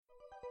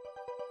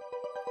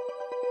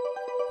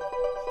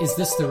Is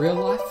this the real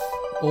life,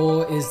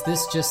 or is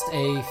this just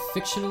a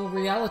fictional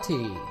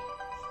reality?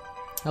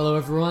 Hello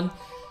everyone,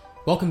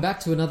 welcome back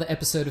to another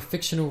episode of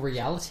Fictional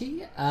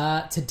Reality.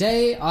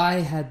 Today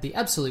I had the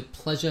absolute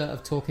pleasure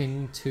of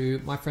talking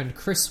to my friend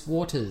Chris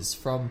Waters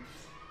from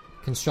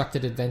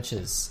Constructed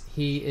Adventures.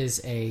 He is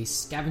a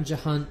scavenger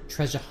hunt,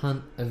 treasure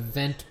hunt,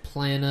 event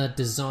planner,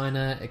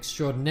 designer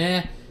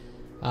extraordinaire.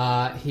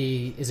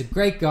 He is a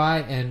great guy,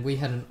 and we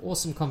had an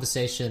awesome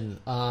conversation.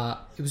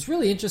 It was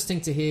really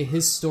interesting to hear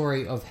his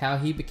story of how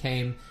he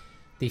became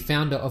the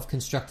founder of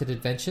Constructed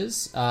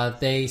Adventures.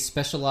 He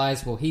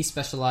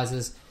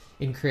specializes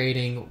in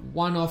creating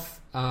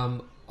one-off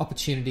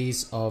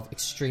opportunities of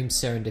extreme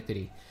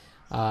serendipity.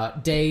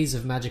 Days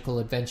of magical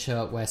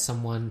adventure where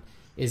someone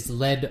is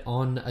led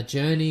on a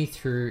journey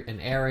through an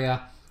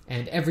area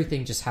and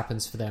everything just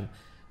happens for them.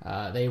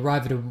 They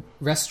arrive at a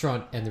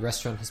restaurant and the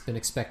restaurant has been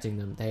expecting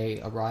them. They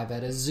arrive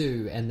at a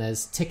zoo and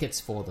there's tickets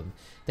for them.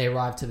 They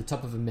arrive to the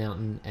top of a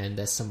mountain and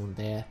there's someone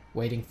there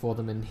waiting for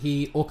them. And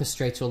he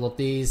orchestrates all of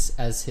these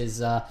as his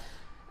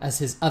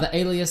other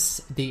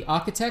alias, the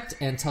Architect,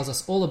 and tells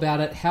us all about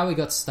it, how he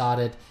got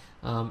started,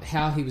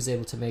 how he was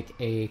able to make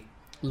a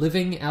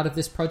living out of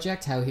this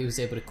project, how he was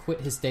able to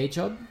quit his day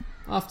job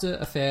after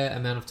a fair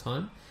amount of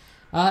time,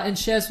 and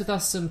shares with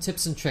us some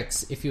tips and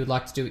tricks if you would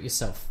like to do it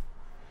yourself.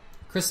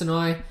 Chris and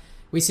I,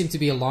 we seem to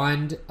be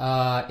aligned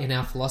in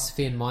our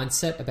philosophy and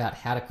mindset about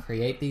how to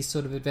create these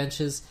sort of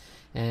adventures,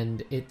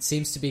 and it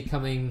seems to be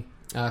coming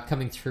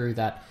through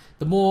that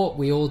the more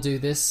we all do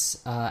this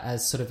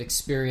as sort of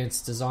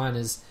experienced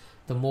designers,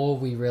 the more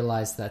we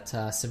realize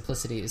that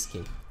simplicity is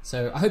key.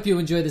 So I hope you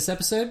enjoy this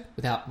episode.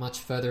 Without much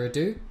further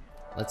ado,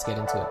 let's get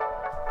into it.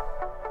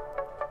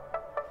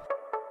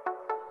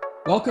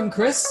 Welcome,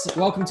 Chris.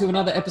 Welcome to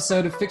another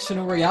episode of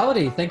Fictional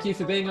Reality. Thank you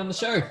for being on the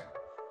show.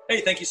 Hey,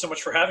 thank you so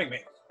much for having me.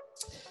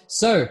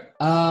 So,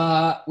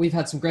 we've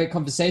had some great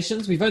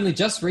conversations. We've only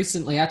just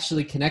recently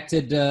actually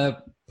connected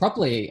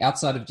properly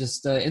outside of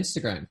just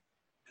Instagram.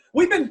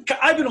 We've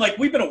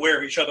been aware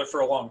of each other for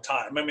a long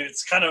time. I mean,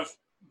 it's kind of,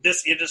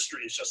 this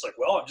industry is just like,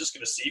 well, I'm just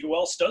going to see who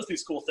else does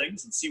these cool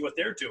things and see what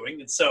they're doing.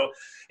 And so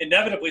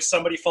inevitably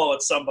somebody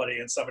followed somebody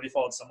and somebody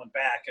followed someone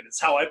back. And it's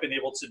how I've been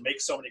able to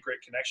make so many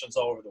great connections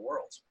all over the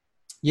world.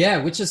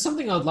 Yeah, which is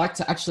something I'd like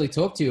to actually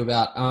talk to you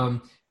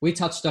about. We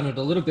touched on it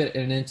a little bit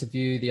in an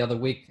interview the other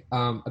week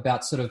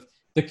about sort of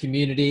the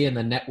community and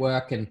the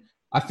network. And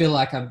I feel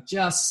like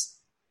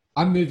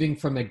I'm moving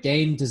from a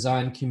game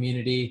design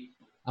community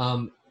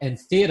and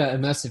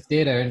immersive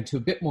theater, into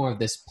a bit more of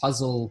this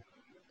puzzle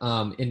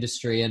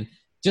industry, and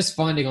just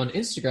finding on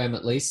Instagram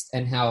at least,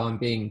 and how I'm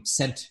being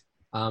sent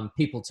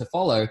people to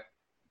follow,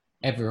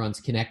 everyone's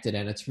connected,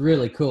 and it's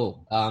really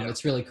cool.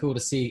 It's really cool to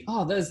see,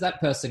 oh, there's that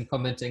person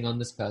commenting on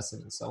this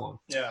person and so on.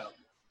 Yeah.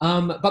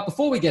 But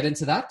before we get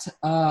into that,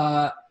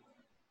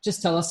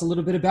 just tell us a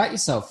little bit about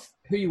yourself,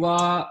 who you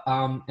are,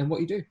 and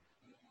what you do.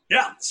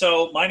 Yeah,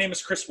 so my name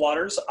is Chris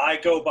Waters. I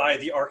go by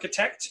The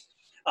Architect,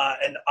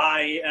 and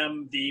I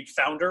am the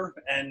founder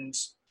and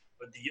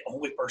the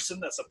only person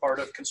that's a part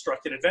of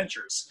Constructed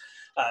Adventures.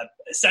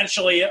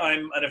 Essentially,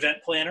 I'm an event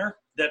planner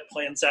that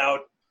plans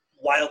out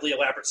wildly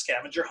elaborate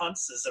scavenger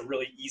hunts. Is a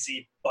really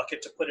easy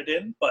bucket to put it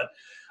in, but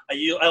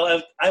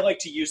I like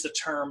to use the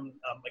term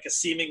like a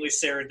seemingly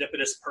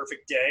serendipitous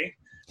perfect day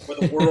where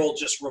the world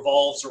just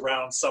revolves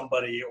around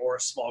somebody or a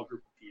small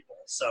group of people.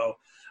 So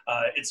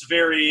it's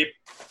very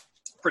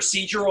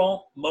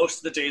procedural. Most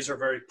of the days are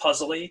very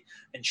puzzly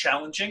and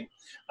challenging.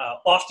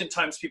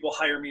 Oftentimes people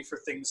hire me for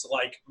things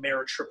like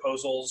marriage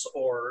proposals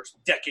or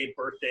decade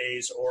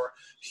birthdays or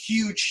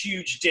huge,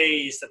 huge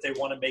days that they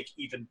want to make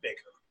even bigger.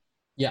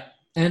 Yeah.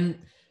 And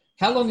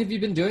how long have you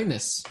been doing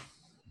this?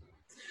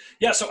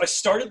 Yeah, so I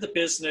started the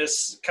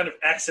business kind of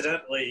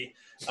accidentally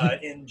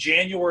in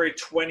January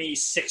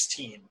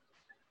 2016. It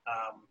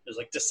was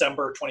like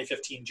December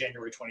 2015,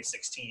 January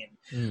 2016,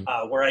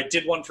 where I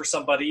did one for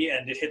somebody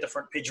and it hit the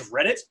front page of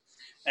Reddit.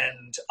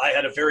 And I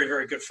had a very,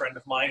 very good friend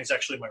of mine, who's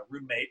actually my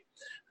roommate,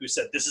 who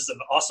said, this is an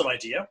awesome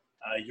idea.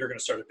 You're going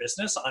to start a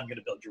business. I'm going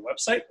to build your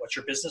website. What's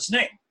your business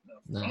name?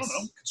 Nice. I don't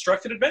know,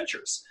 Constructed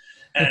Adventures.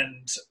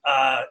 And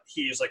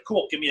he was like,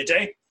 cool, give me a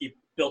day. He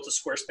built a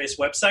Squarespace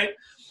website.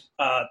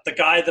 The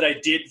guy that I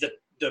did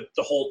the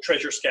whole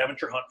treasure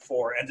scavenger hunt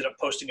for ended up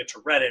posting it to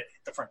Reddit,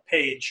 the front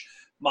page.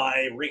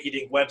 My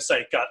rinky-dink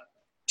website got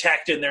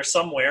tacked in there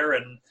somewhere,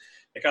 and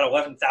it got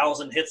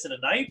 11,000 hits in a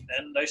night,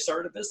 and I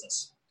started a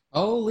business.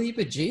 Holy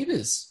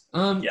bejeebers.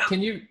 Yeah.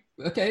 Can you,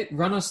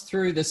 run us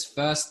through this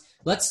first,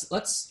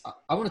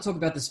 I want to talk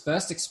about this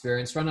first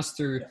experience. Run us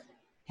through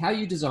how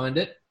you designed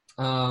it,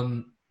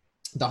 the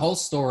whole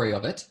story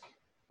of it,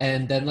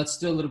 and then let's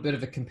do a little bit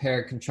of a compare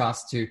and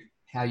contrast to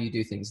how you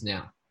do things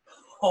now.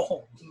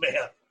 Oh,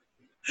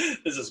 man.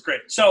 This is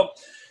great. So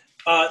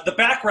the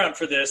background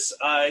for this,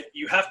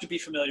 you have to be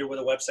familiar with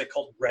a website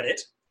called Reddit,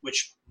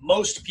 which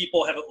most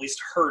people have at least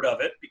heard of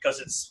it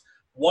because it's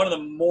one of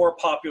the more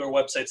popular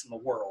websites in the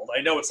world.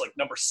 I know it's like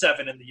number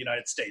 7 in the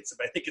United States,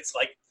 but I think it's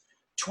like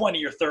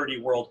 20 or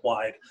 30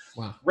 worldwide.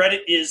 Wow.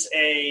 Reddit is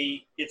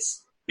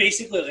it's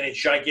basically like a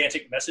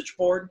gigantic message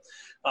board.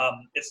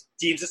 It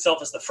deems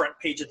itself as the front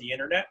page of the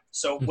internet.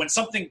 So when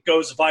something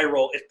goes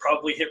viral, it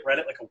probably hit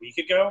Reddit like a week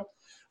ago.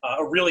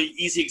 A really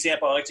easy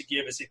example I like to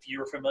give is if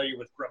you're familiar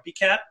with Grumpy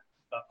Cat,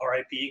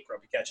 R.I.P.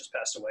 Grumpy Cat just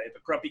passed away,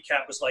 but Grumpy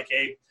Cat was like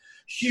a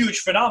huge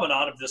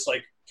phenomenon of this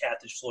like cat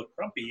that just looked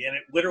grumpy, and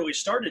it literally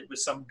started with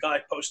some guy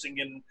posting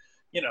in,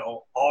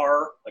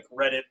 R, like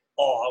Reddit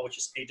aw, which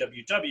is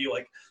AWW,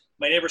 like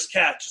my neighbor's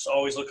cat just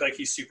always looked like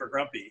he's super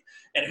grumpy,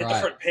 and it hit the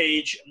front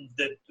page, and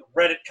the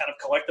Reddit kind of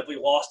collectively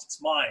lost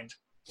its mind.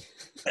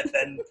 And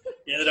then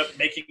it ended up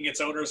making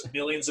its owners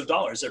millions of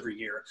dollars every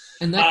year.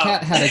 And that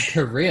cat had a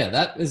career.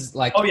 That was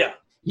like, oh yeah,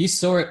 you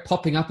saw it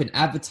popping up in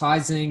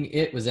advertising.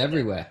 It was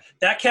everywhere.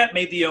 That cat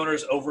made the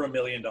owners over $1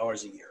 million a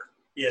year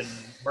in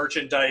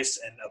merchandise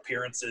and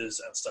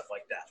appearances and stuff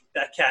like that.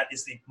 That cat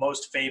is the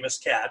most famous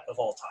cat of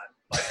all time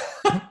by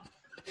far.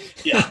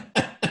 Yeah,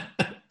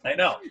 I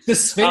know. The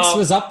Sphinx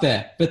was up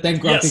there, but then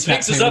Grumpy Cat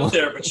Sphinx is up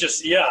there, but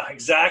just, yeah,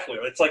 exactly.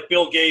 It's like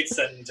Bill Gates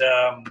and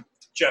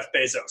Jeff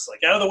Bezos.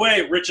 Like, out of the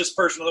way, richest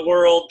person in the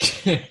world.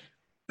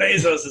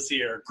 Bezos is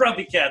here.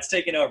 Grumpy Cat's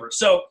taking over.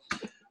 So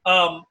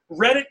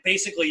Reddit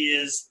basically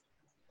is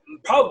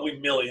probably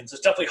millions.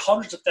 There's definitely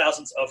hundreds of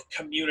thousands of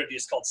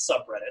communities called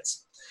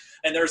subreddits.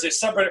 And there's a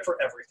subreddit for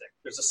everything.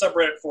 There's a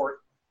subreddit for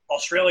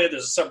Australia.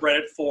 There's a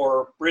subreddit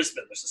for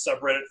Brisbane. There's a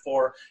subreddit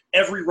for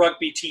every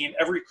rugby team,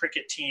 every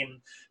cricket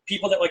team,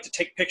 people that like to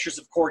take pictures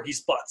of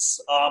corgis' butts,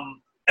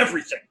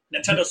 everything.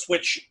 Nintendo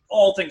Switch,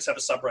 all things have a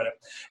subreddit.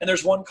 And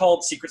there's one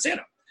called Secret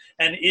Santa.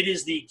 And it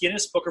is the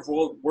Guinness Book of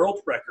World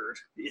Record.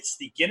 It's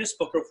the Guinness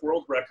Book of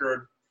World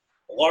Record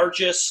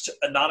largest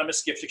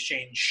anonymous gift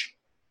exchange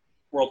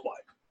worldwide.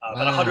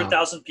 About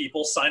 100,000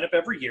 people sign up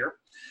every year.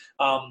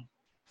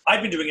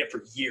 I've been doing it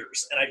for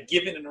years, and I've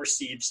given and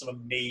received some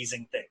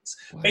amazing things.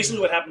 Wow. Basically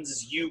what happens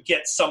is you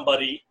get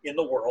somebody in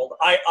the world.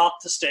 I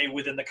opt to stay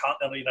within the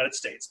continental United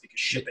States because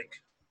shipping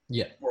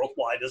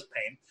worldwide is a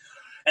pain.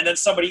 And then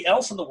somebody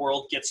else in the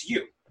world gets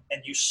you,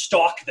 and you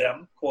stalk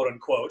them, quote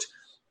unquote,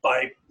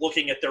 by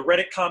looking at their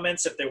Reddit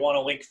comments. If they want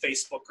to link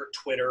Facebook or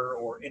Twitter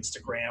or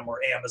Instagram or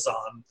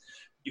Amazon,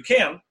 you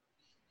can.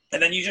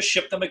 And then you just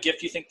ship them a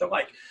gift you think they'll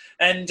like.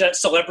 And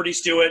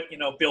celebrities do it.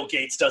 Bill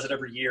Gates does it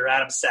every year.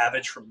 Adam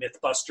Savage from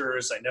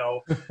Mythbusters. I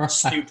know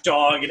Snoop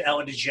Dogg and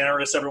Ellen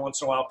DeGeneres every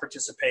once in a while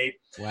participate.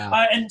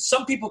 Wow. And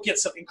some people get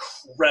some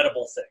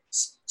incredible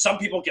things. Some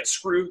people get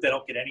screwed. They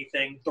don't get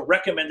anything. The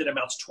recommended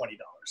amount's $20.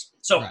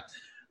 So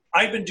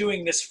I've been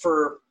doing this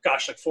for,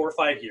 like 4 or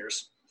 5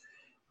 years.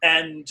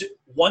 And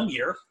one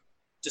year,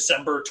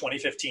 December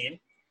 2015,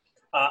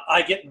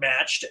 I get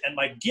matched, and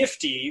my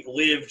giftee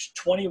lived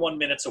 21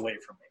 minutes away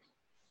from me.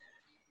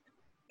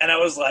 And I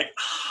was like,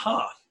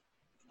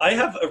 I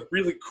have a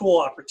really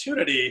cool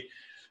opportunity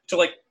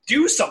to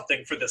do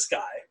something for this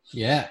guy.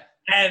 Yeah.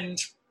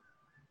 And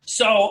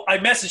so I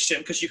messaged him,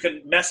 because you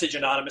can message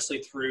anonymously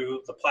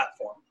through the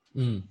platform.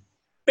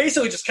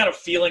 Basically just kind of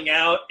feeling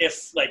out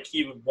if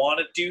he would want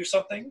to do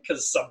something,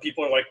 because some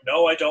people are like,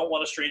 no, I don't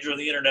want a stranger on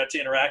the internet to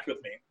interact with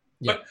me.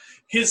 Yeah. But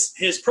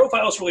his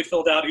profile is really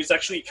filled out. He was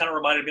actually kind of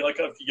reminded me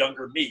of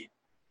younger me.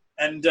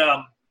 And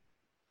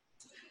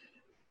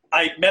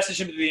I messaged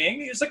him at the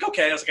beginning. He was like,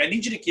 okay. I was like, I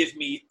need you to give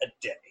me a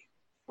day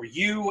where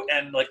you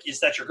and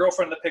is that your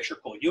girlfriend in the picture?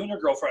 Cool. You and your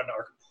girlfriend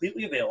are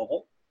completely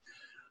available.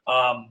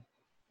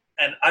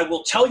 And I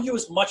will tell you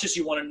as much as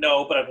you want to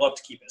know, but I'd love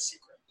to keep it a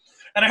secret.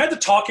 And I had to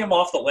talk him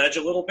off the ledge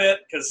a little bit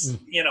because,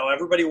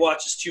 everybody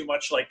watches too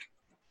much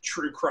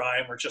true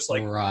crime or just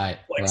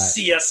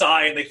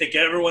CSI, and they think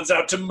everyone's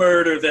out to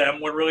murder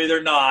them when really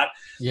they're not.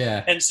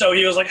 Yeah. And so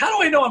he was like, how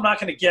do I know I'm not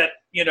going to get,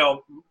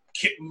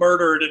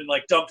 murdered and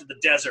dumped in the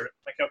desert?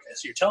 I'm like, okay,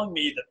 so you're telling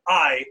me that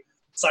I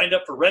signed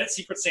up for Reddit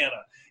Secret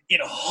Santa in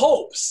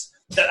hopes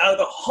that out of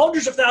the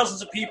hundreds of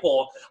thousands of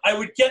people, I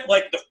would get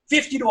the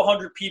 50 to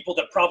 100 people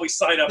that probably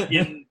sign up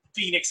in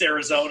Phoenix,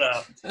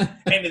 Arizona,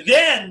 and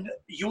then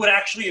you would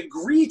actually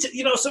agree to,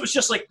 so it's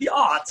just the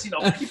odds,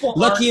 people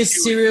luckiest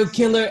serial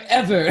killer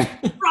ever.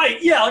 Right,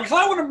 yeah, if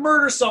I want to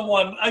murder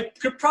someone, I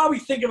could probably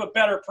think of a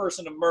better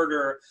person to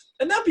murder.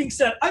 And that being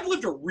said, I've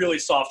lived a really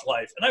soft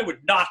life, and I would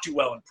not do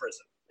well in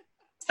prison.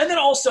 And then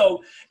also,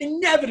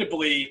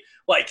 inevitably,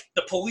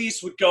 the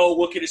police would go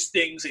look at his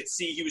things, they'd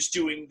see he was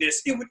doing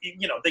this. It would,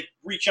 they'd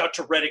reach out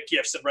to Reddit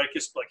gifts, and Reddit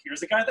gifts here's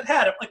the guy that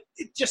had him.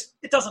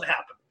 It doesn't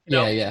happen.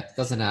 Yeah, it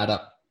doesn't add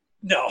up.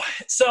 No.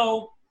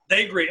 So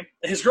they agree.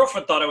 His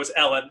girlfriend thought I was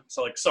Ellen,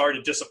 so sorry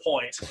to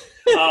disappoint.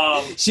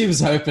 She was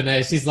hoping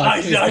it. She's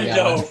like, I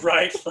know,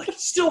 right?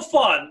 Still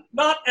fun.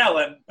 Not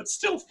Ellen, but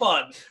still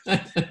fun.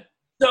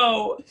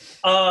 So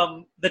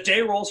the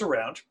day rolls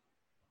around,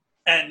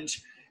 and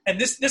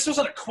this was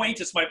an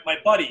acquaintance, my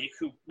buddy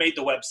who made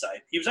the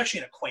website. He was actually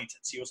an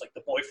acquaintance. He was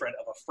the boyfriend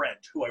of a friend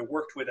who I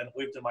worked with and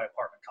lived in my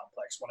apartment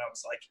complex when I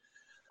was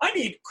I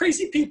need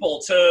crazy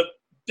people to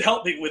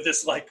help me with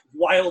this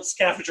wild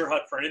scavenger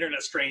hunt for an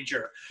internet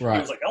stranger. Right.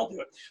 He was like, I'll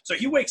do it. So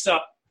he wakes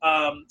up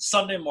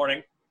Sunday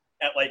morning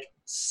at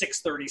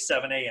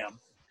 6:37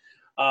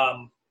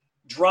 a.m.,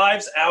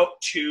 drives out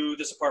to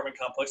this apartment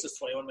complex that's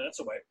 21 minutes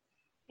away,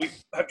 we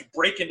have to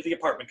break into the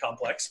apartment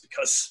complex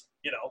because,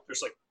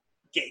 there's like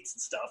gates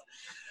and stuff.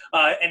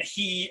 And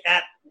he,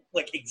 at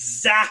like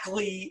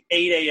exactly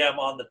 8 a.m.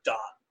 on the dot,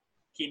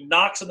 he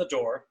knocks on the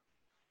door,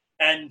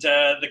 and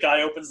the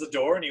guy opens the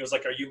door, and he was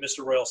like, "Are you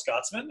Mr. Royal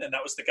Scotsman?" And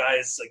that was the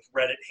guy's like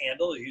Reddit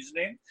handle, the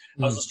username.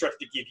 I was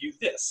instructed to give you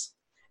this.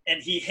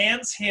 And he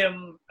hands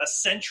him a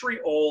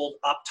century-old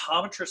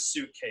optometrist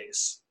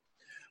suitcase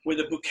with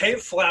a bouquet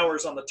of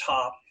flowers on the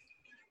top.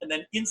 And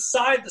then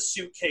inside the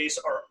suitcase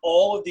are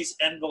all of these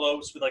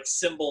envelopes with like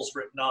symbols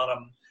written on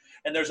them.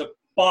 And there's a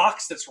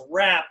box that's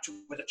wrapped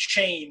with a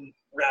chain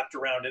wrapped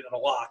around it and a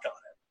lock on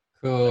it.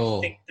 Cool.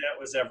 I think that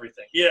was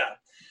everything. Yeah.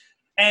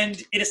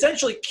 And it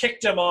essentially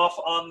kicked him off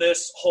on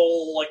this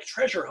whole like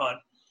treasure hunt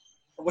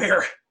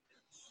where,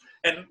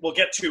 and we'll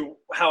get to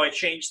how I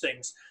changed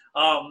things.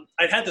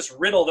 I'd had this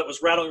riddle that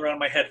was rattling around in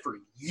my head for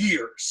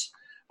years.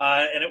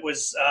 And it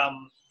was,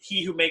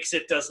 he who makes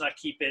it does not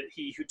keep it.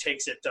 He who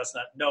takes it does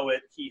not know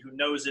it. He who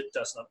knows it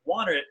does not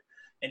want it.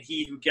 And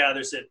he who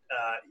gathers it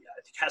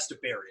has to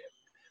bury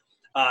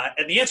it.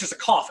 And the answer is a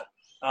coffin.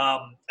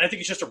 I think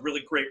it's just a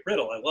really great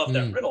riddle. I love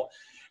that riddle.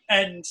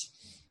 And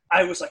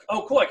I was like,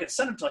 oh, cool, I could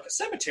send him to like a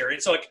cemetery.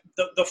 And so like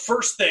the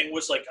first thing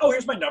was like, oh,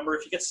 here's my number.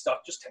 If you get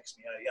stuck, just text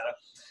me.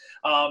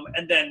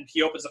 And then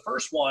he opens the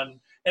first one,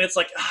 and it's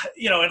like,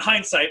 in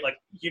hindsight, like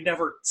you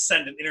never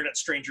send an internet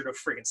stranger to a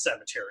friggin'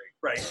 cemetery,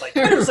 right? Like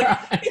it's like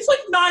it's like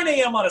 9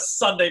 a.m. on a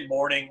Sunday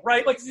morning,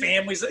 right? Like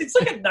families, it's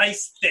like a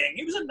nice thing.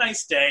 It was a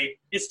nice day.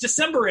 It's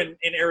December in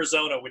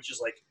Arizona, which is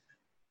like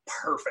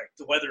perfect.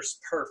 The weather's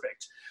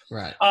perfect.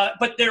 Right.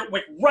 But there,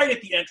 like right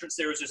at the entrance,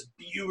 there was this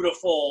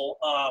beautiful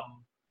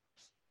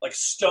like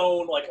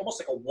stone, like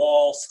almost like a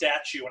wall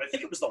statue. And I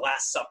think it was the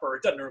Last Supper.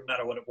 It doesn't really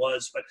matter what it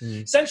was, but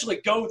essentially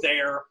go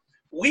there,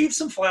 leave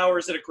some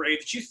flowers at a grave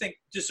that you think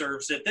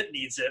deserves it, that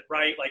needs it,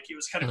 right? Like he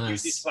was kind of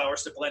use these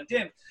flowers to blend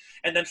in,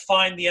 and then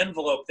find the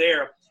envelope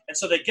there. And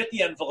so they get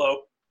the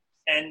envelope,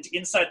 and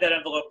inside that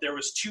envelope, there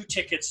was 2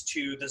 tickets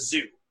to the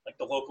zoo, like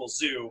the local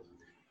zoo.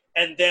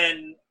 And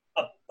then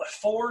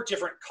 4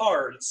 different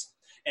cards,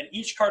 and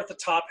each card at the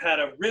top had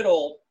a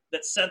riddle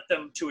that sent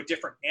them to a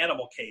different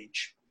animal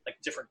cage, like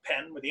a different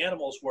pen where the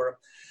animals were,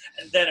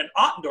 and then an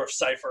Ottendorf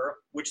cipher,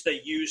 which they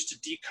used to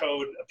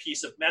decode a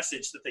piece of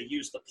message that they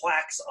used the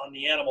plaques on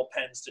the animal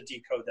pens to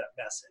decode that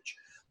message.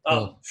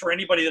 For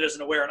anybody that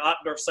isn't aware, an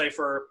Ottendorf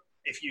cipher,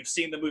 if you've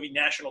seen the movie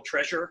National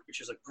Treasure,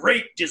 which is a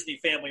great Disney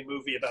family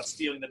movie about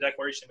stealing the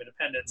Declaration of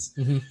Independence,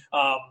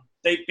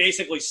 they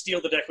basically steal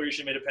the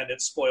Declaration of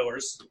Independence.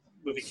 Spoilers, the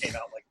movie came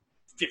out like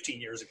 15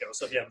 years ago,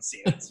 so if you haven't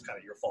seen it, it's kind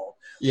of your fault.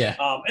 Yeah.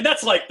 And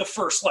that's like the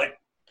first like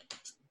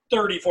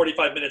 30,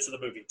 45 minutes of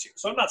the movie too.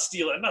 So I'm not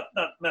stealing, I'm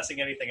not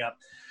messing anything up.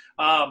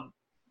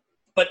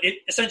 But it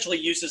essentially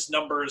uses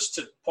numbers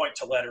to point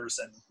to letters,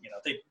 and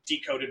they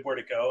decoded where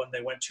to go, and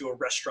they went to a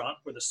restaurant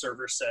where the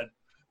server said,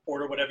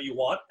 order whatever you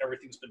want,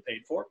 everything's been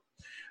paid for.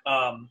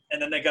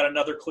 And then they got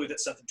another clue that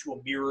sent them to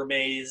a mirror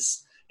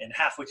maze, and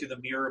halfway through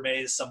the mirror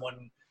maze,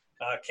 someone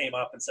came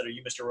up and said, are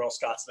you Mr. Royal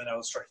Scotsman? I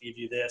was trying to give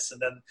you this. And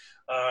then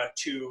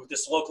to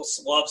this local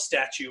love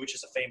statue, which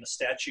is a famous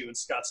statue in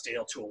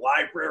Scottsdale, to a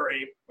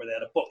library where they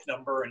had a book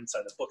number, and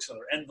inside the book's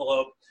another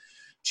envelope,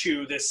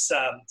 to this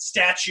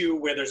statue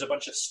where there's a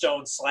bunch of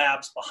stone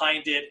slabs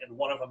behind it, and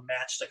one of them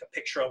matched like a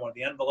picture on one of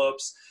the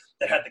envelopes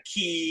that had the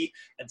key.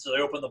 And so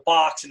they opened the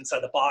box, and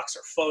inside the box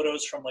are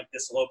photos from like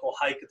this local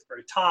hike at the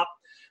very top.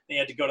 And he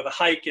had to go to the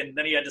hike, and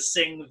then he had to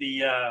sing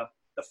the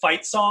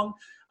fight song.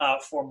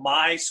 For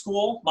my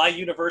school, my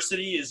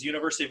university is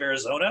University of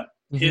Arizona.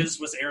 His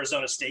was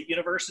Arizona State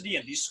University,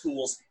 and these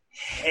schools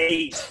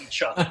hate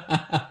each other.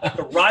 Like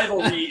the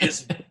rivalry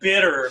is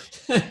bitter.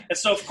 And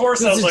so, of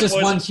course, I was like,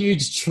 just one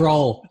huge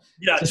troll.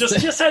 Yeah,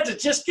 just had to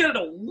get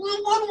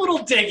one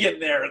little dig in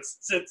there.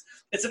 It's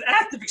an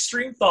act of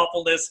extreme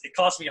thoughtfulness. It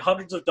cost me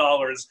hundreds of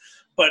dollars,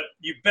 but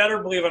you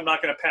better believe I'm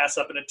not going to pass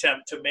up an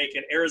attempt to make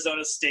an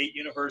Arizona State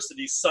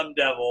University Sun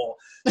Devil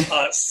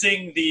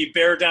sing the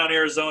Bear Down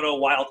Arizona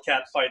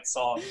Wildcat fight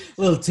song.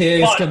 Little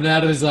tears coming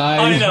out of his eyes.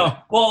 I know.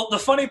 Well, the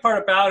funny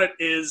part about it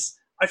is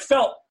I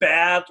felt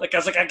bad. Like I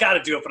was like, I got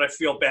to do it, but I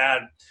feel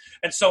bad.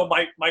 And so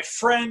my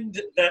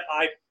friend that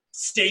I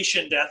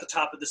stationed at the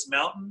top of this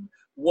mountain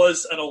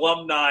was an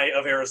alumni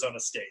of Arizona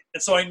State.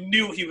 And so I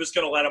knew he was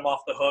going to let him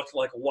off the hook,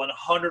 like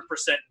 100%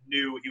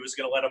 knew he was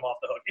going to let him off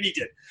the hook. And he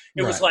did.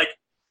 It was like,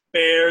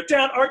 bear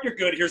down, Art, you're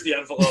good. Here's the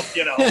envelope.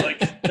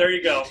 Like, there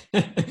you go.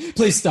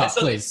 Please stop,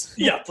 please.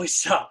 Yeah, please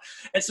stop.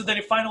 And so then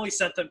he finally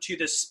sent them to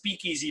this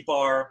speakeasy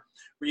bar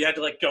where you had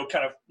to like go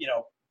kind of,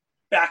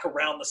 back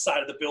around the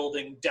side of the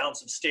building, down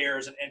some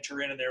stairs and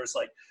enter in. And there was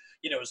like,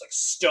 it was like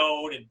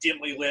stone and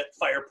dimly lit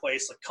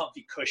fireplace, like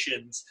comfy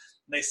cushions.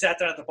 And they sat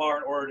down at the bar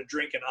and ordered a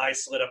drink, and I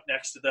slid up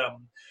next to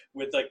them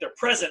with like their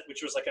present,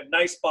 which was like a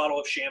nice bottle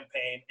of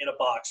champagne in a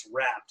box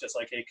wrapped as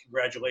like, hey,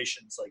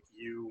 congratulations, like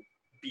you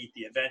beat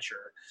the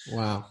adventure.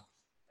 Wow.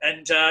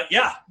 And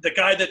the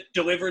guy that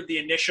delivered the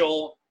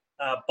initial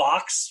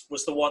box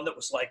was the one that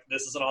was like,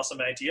 this is an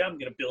awesome idea. I'm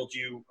going to build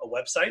you a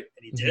website.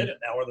 And he did. And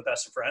now we're the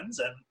best of friends.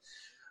 And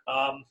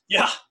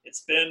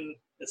it's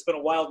it's been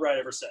a wild ride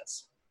ever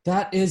since.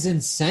 That is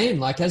insane.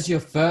 Like, as your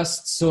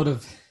first sort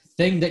of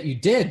thing that you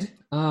did,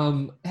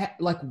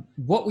 like,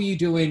 what were you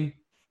doing?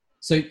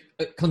 So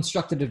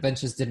Constructed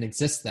Adventures didn't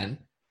exist then.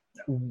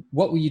 No.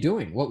 What were you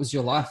doing? What was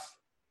your life?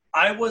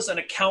 I was an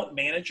account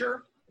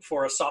manager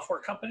for a software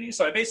company.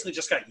 So I basically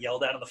just got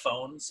yelled at on the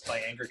phones by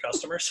angry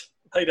customers.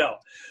 I know.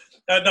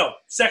 No,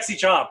 sexy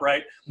job,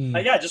 right?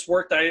 Yeah, I just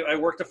worked. I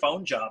worked a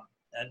phone job.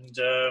 And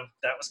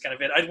that was kind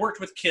of it. I'd worked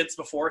with kids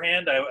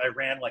beforehand. I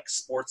ran like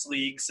sports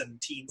leagues and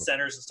teen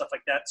centers and stuff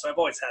like that. So I've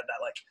always had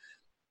that like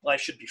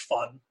life should be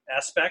fun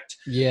aspect.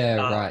 Yeah,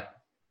 right.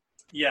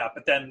 Yeah,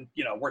 but then,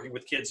 working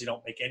with kids, you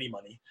don't make any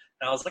money.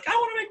 And I was like, I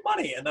want to make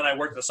money. And then I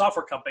worked at a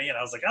software company and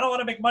I was like, I don't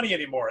want to make money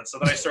anymore. And so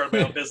then I started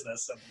my own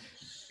business. And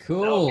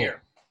cool. Now I'm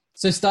here.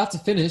 So start to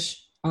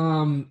finish,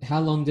 how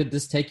long did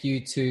this take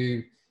you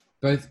to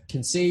both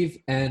conceive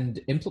and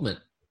implement?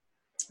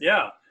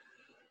 Yeah.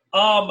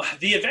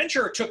 The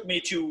adventure took me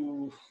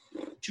to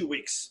 2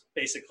 weeks,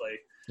 basically.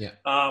 Yeah.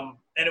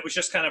 And it was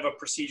just kind of a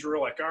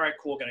procedural, like, all right,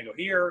 cool, gonna go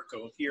here,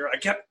 go here. I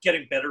kept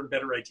getting better and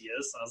better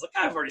ideas. And I was like,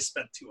 I've already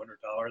spent $200.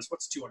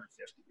 What's $250?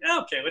 Yeah,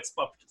 okay, let's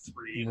bump it to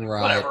 $300. Like,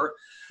 right. Whatever.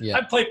 Yeah.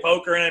 I play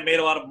poker and I made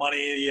a lot of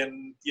money,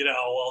 and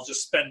I'll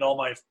just spend all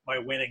my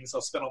winnings.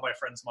 I'll spend all my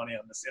friends' money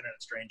on this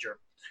internet stranger.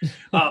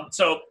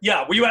 So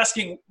yeah, were you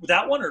asking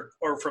that one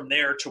or from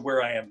there to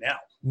where I am now?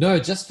 No,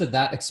 just for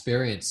that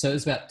experience. So it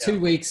was about 2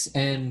 weeks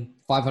and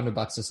 $500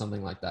 or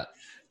something like that.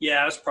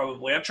 Yeah, it was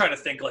probably, I'm trying to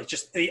think, like,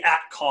 just the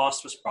at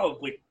cost was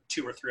probably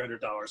 $200 or $300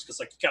 because,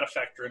 like, you got to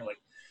factor in, like,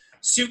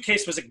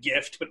 suitcase was a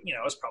gift, but, it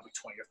was probably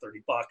 $20 or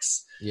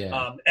 $30.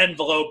 Yeah.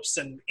 Envelopes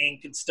and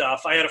ink and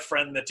stuff. I had a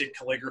friend that did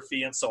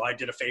calligraphy, and so I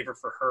did a favor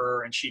for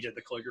her, and she did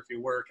the calligraphy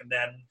work. And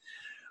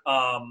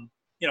then,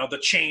 the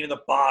chain and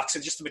the box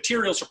and just the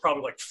materials are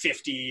probably like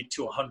 50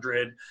 to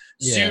 100.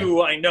 Yeah.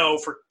 Zoo, I know,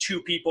 for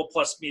 2 people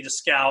plus me to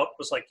scout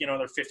was like,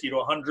 another 50 to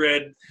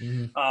 100.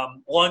 Mm-hmm.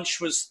 Lunch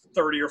was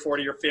 30 or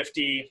 40 or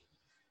 50.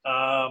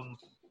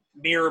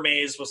 Mirror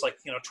maze was like,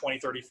 20,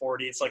 30,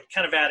 40. It's like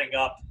kind of adding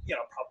up,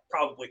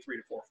 probably $300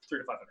 to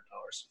 $500.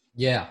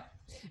 Yeah.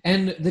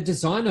 And the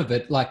design of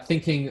it, like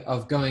thinking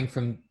of going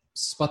from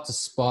spot to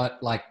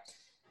spot, like,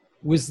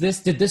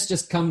 did this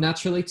just come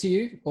naturally to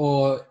you,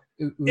 or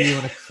were you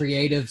on a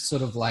creative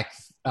sort of like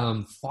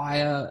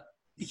fire?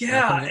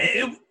 Yeah,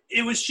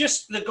 it was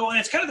just the goal. And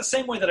it's kind of the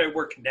same way that I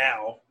work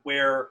now,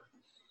 where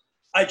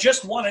I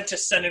just wanted to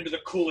send him to the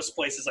coolest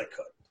places I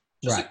could.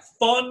 Just right. like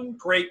fun,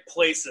 great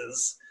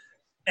places.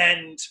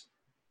 And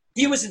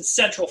he was in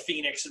central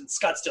Phoenix, and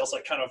Scottsdale's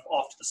like kind of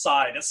off to the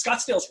side. And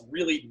Scottsdale's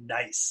really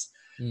nice.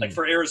 Like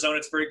for Arizona,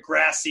 it's very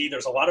grassy.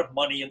 There's a lot of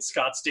money in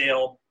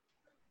Scottsdale.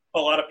 A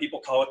lot of people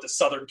call it the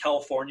Southern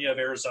California of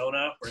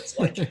Arizona, where it's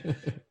like a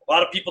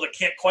lot of people that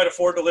can't quite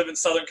afford to live in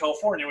Southern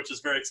California, which is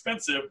very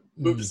expensive,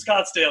 move to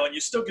Scottsdale, and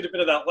you still get a bit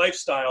of that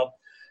lifestyle,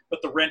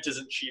 but the rent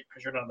isn't cheap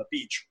because you're not on the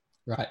beach.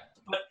 Right.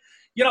 But,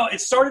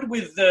 it started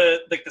with the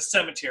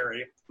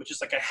cemetery, which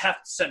is like, I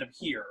have to send him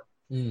here.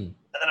 And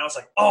then I was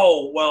like,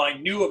 oh, well, I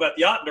knew about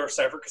the Ottendorf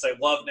cipher because I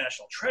love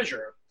National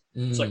Treasure.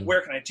 It's like,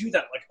 where can I do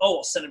that? Like, oh,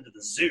 I'll send him to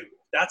the zoo.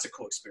 That's a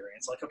cool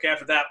experience. Like, okay,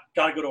 after that,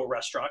 got to go to a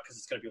restaurant because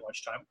it's going to be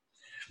lunchtime.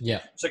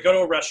 Yeah. So I go to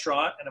a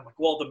restaurant, and I'm like,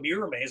 well, the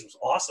mirror maze was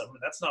awesome, and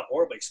that's not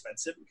horribly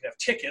expensive. We could have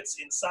tickets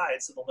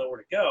inside so they'll know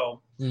where to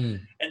go. And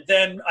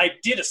then I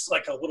did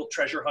a little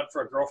treasure hunt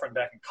for a girlfriend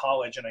back in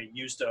college, and I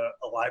used a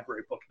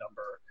library book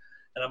number.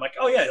 And I'm like,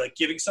 oh, yeah, like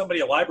giving somebody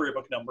a library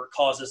book number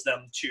causes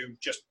them to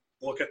just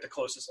look at the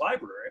closest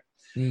library.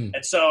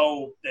 And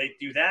so they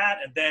do that,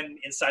 and then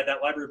inside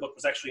that library book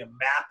was actually a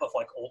map of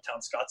like Old Town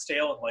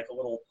Scottsdale and like a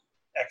little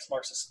X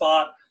marks a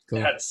spot. Cool.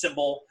 It had a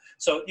symbol.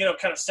 So,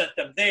 kind of sent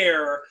them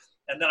there.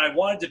 And then I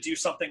wanted to do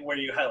something where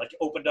you had like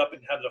opened up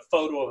and had a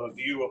photo of a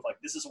view of like,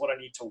 this is what I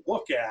need to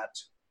look at,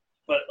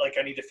 but like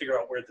I need to figure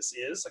out where this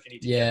is. Like I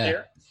need to get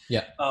there.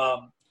 Yeah.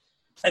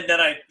 And then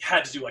I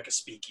had to do like a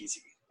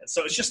speakeasy. And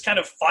so it's just kind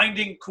of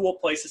finding cool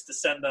places to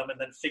send them and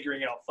then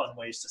figuring out fun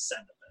ways to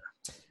send them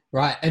there.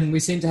 Right. And we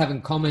seem to have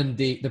in common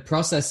the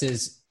process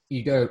is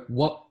you go,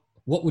 what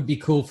would be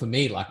cool for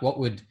me? Like what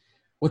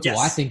do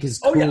I think is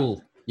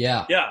cool?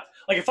 Yeah.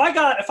 Like if I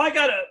got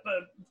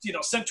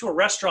sent to a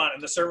restaurant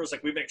and the server was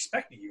like, we've been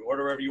expecting you,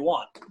 order whatever you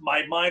want,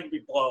 my mind would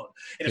be blown.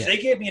 And if they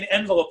gave me an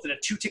envelope that had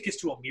 2 tickets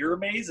to a mirror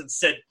maze and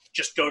said,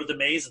 just go to the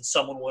maze and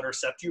someone will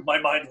intercept you, my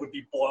mind would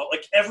be blown.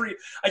 Like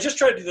I just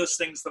try to do those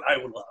things that I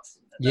would love.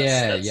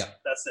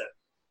 That's it.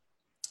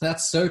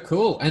 That's so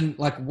cool. And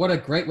like, what a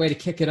great way to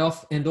kick it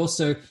off, and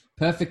also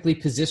perfectly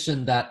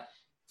position that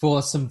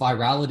for some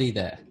virality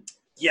there.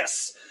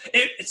 Yes.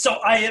 So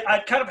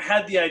I kind of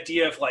had the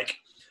idea of like,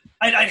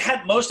 I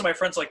had most of my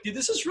friends like, dude,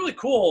 this is really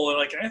cool. And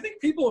like, I think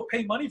people would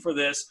pay money for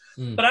this,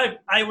 but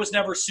I was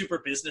never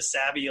super business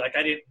savvy. Like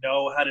I didn't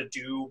know how to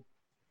do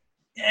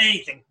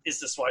anything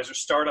business wise or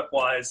startup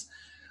wise.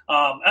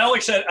 I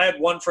always said, I had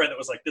one friend that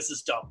was like, this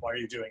is dumb. Why are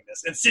you doing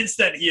this? And since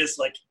then he has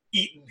like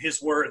eaten his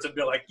words and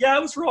been like, yeah, I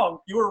was wrong.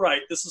 You were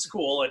right. This is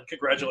cool. And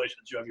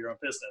congratulations. You have your own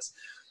business.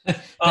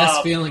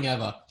 Best feeling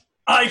ever.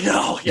 I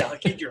know. Yeah.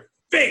 Like in your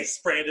face,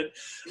 Brandon.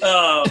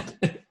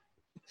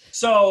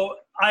 So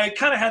I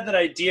kind of had that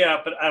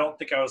idea, but I don't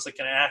think I was like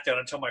going to act out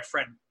until my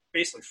friend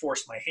basically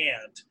forced my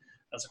hand.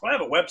 I was like, well, I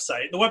have a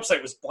website. The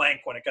website was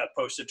blank when it got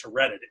posted to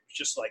Reddit. It was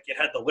just like, it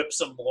had the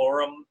Lipsum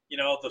Lorem,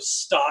 the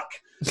stock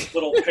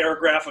little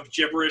paragraph of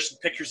gibberish and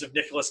pictures of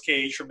Nicolas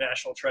Cage from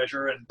National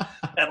Treasure and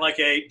like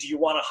do you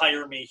want to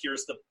hire me?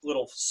 Here's the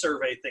little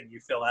survey thing you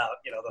fill out,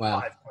 the Wow.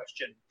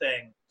 5-question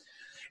thing.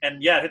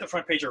 And yeah, I hit the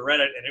front page of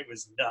Reddit and it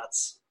was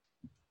nuts.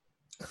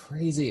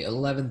 Crazy,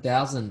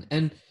 11,000.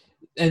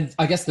 And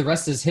I guess the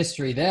rest is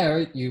history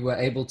there. You were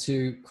able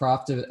to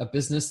craft a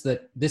business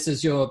that this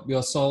is your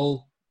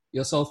sole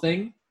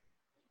thing.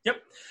 Yep.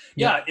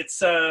 Yeah.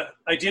 It's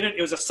I did it.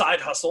 It was a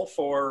side hustle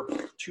for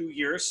 2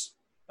 years,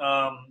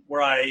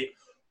 where I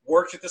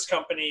worked at this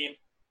company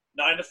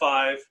 9 to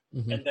 5,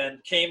 and then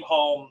came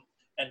home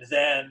and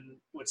then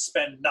would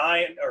spend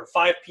 9 or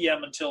 5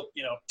 p.m. until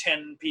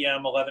 10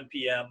 p.m., 11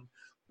 p.m.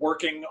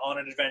 working on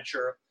an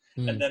adventure.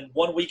 And then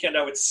one weekend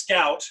I would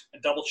scout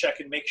and double check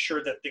and make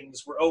sure that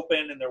things were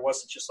open and there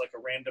wasn't just like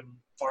a random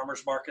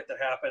farmer's market that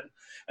happened.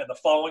 And the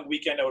following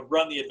weekend I would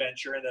run the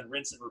adventure and then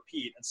rinse and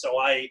repeat. And so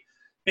I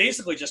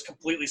basically just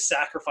completely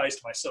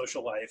sacrificed my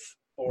social life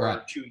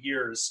for 2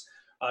 years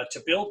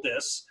to build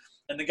this.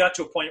 And then got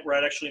to a point where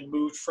I'd actually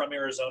moved from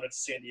Arizona to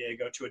San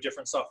Diego to a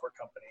different software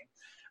company.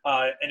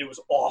 And it was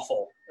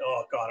awful.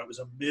 Oh God, it was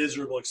a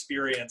miserable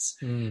experience.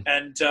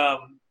 And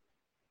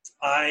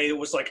I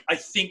was like, I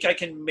think I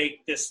can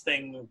make this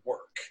thing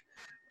work,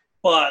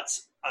 but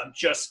I'm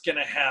just going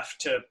to have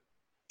to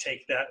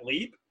take that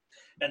leap.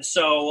 And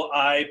so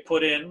I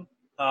put in,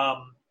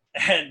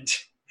 and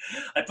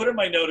I put in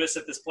my notice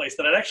at this place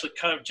that I'd actually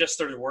kind of just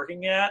started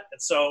working at.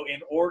 And so in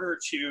order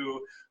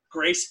to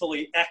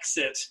gracefully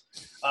exit,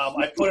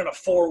 I put in a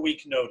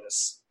 4-week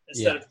notice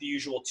instead of the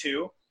usual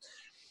 2.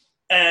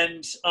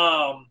 And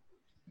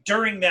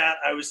during that,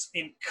 I was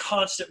in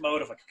constant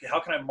mode of like, okay, how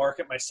can I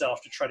market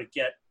myself to try to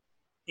get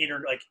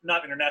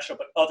not international,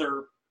 but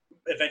other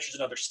adventures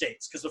in other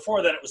states? Because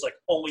before then it was like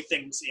only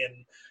things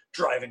in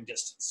driving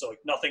distance. So like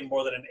nothing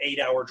more than an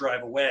 8-hour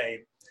drive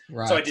away.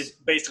 Right. So I did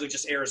basically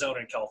just Arizona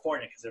and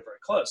California because they're very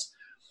close.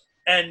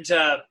 And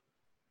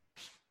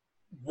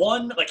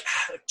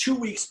 2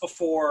 weeks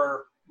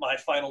before my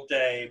final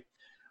day,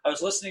 I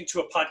was listening to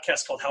a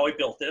podcast called How I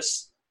Built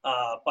This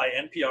by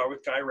NPR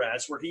with Guy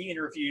Raz, where he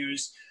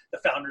interviews the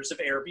founders of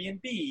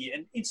Airbnb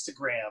and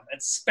Instagram and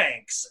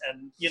Spanx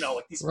and,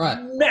 like these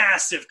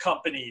massive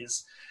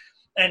companies.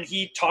 And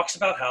he talks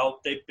about how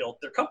they built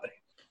their company.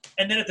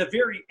 And then at the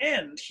very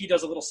end, he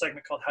does a little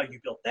segment called How You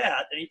Built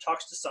That. And he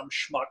talks to some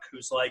schmuck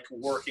who's like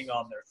working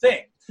on their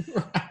thing.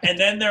 Right. And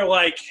then they're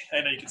like,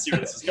 I know you can see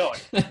where this is going.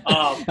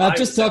 I've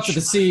just talked to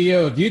the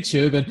CEO of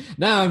YouTube and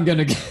now I'm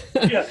going to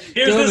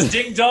here's this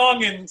ding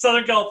dong in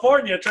Southern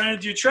California trying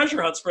to do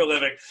treasure hunts for a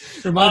living.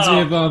 Reminds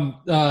me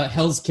of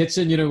Hell's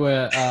Kitchen,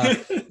 where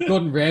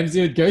Gordon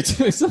Ramsay would go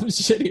to some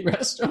shitty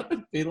restaurant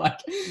and be like,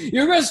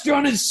 your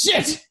restaurant is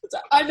shit.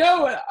 I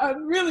know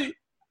it.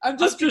 I'm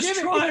just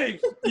trying.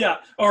 Yeah.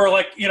 Or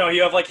like, you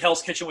have like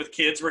Hell's Kitchen with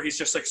kids where he's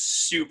just like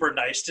super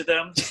nice to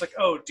them. Just like,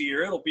 oh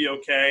dear, it'll be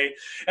okay.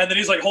 And then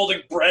he's like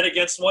holding bread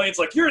against one. It's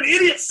like, you're an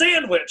idiot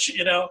sandwich,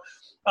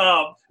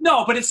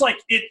 No, but it's like,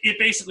 it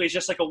basically is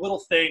just like a little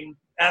thing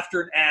after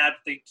an ad.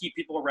 They keep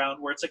people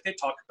around where it's like, they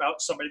talk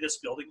about somebody that's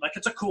building, like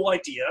it's a cool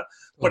idea,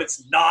 but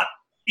it's not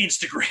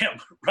Instagram,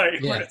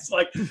 right? Yeah. Where it's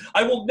like,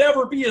 I will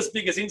never be as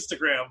big as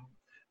Instagram.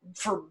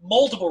 For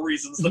multiple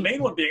reasons. The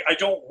main one being I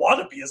don't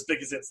want to be as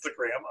big as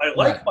Instagram. I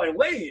like my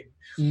lane.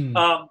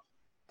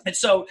 And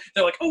so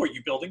they're like, oh, are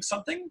you building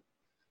something?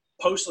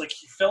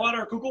 Fill out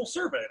our Google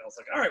survey. And I was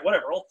like, all right,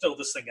 whatever. I'll fill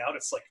this thing out.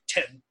 It's like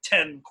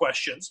 10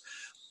 questions.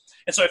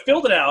 And so I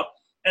filled it out.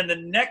 And the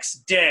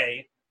next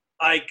day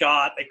I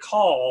got a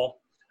call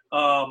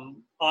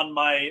on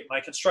my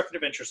Constructed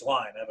Adventures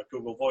line. I have a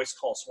Google Voice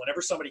call. So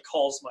whenever somebody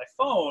calls my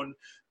phone,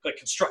 like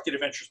Constructed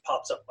Adventures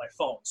pops up my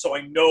phone. So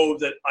I know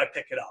that I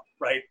pick it up,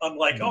 right?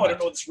 Unlike, I don't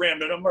know what this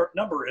random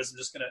number is. I'm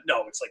just going to,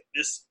 no, it's like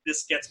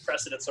this gets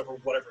precedence over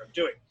whatever I'm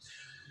doing.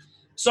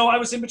 So I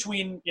was in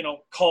between,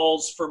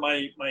 calls for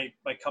my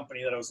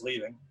company that I was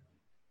leaving.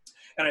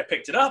 And I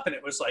picked it up and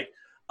it was like,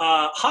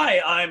 hi,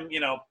 I'm,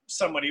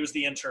 somebody who's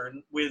the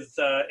intern with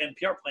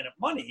NPR Planet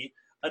Money.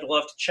 I'd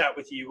love to chat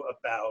with you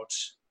about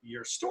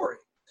your story.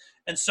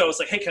 And so it's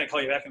like, hey, can I call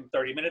you back in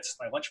 30 minutes? It's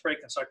my lunch break.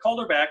 And so I called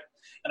her back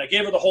and I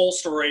gave her the whole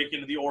story,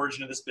 the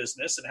origin of this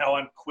business and how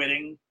I'm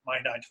quitting my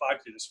 9 to 5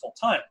 to do this full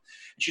time.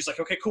 And she's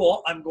like, okay,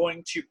 cool. I'm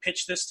going to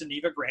pitch this to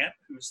Neva Grant,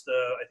 who's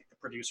the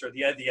producer,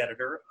 the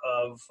editor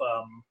of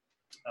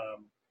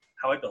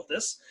How I Built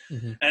This.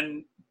 Mm-hmm.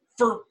 And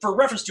for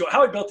reference to it,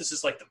 How I Built This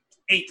is like the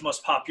 8th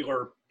most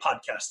popular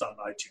podcast on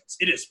iTunes.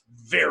 It is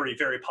very,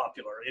 very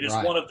popular. It is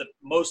one of the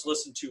most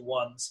listened to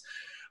ones.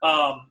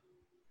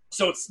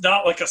 So it's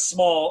not like a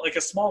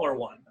smaller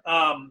one.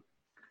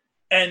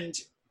 And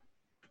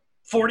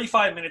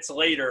 45 minutes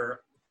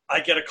later,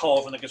 I get a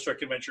call from the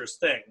Constructed Adventures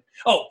thing.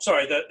 Oh,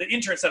 sorry. The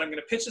intern said, I'm going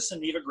to pitch this to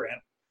Neva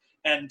Grant.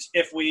 And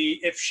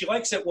if she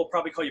likes it, we'll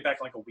probably call you back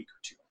in like a week or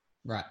 2.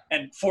 Right.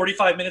 And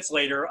 45 minutes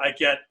later, I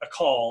get a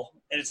call,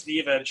 and it's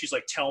Neva, and she's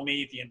like, tell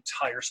me the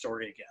entire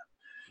story again.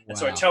 And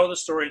so I tell her the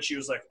story, and she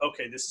was like,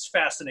 okay, this is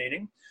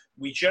fascinating.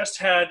 We just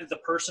had the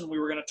person we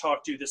were going to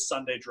talk to this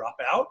Sunday drop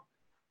out.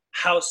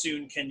 How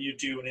soon can you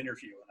do an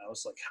interview? And I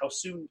was like, how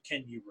soon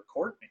can you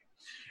record me?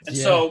 And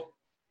so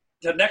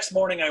the next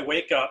morning I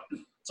wake up.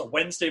 It's a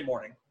Wednesday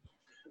morning.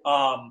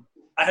 I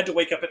had to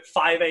wake up at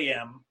 5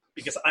 a.m.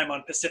 because I'm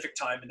on Pacific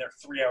time, and they're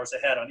 3 hours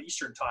ahead on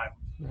Eastern time.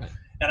 Right.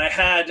 And I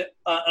had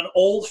an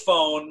old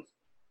phone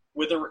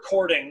with a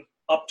recording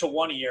up to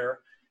one ear,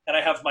 and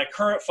I have my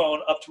current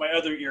phone up to my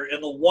other ear in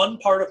the one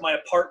part of my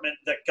apartment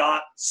that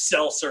got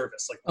cell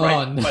service, like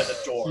right by the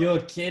door.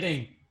 You're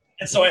kidding.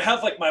 And so I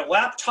have like my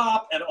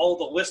laptop and all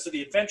the list of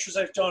the adventures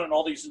I've done and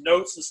all these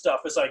notes and stuff,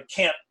 as I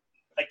can't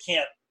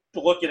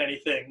look at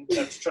anything. I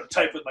have to try to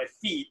type with my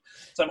feet.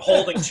 So I'm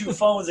holding two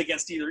phones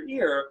against either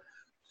ear.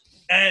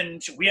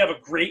 And we have a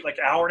great, like,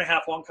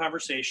 hour-and-a-half long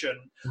conversation.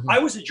 Mm-hmm. I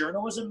was a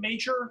journalism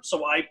major,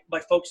 so I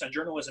focused on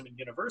journalism in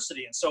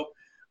university. And so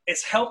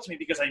it's helped me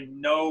because I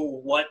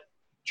know what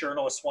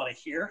journalists want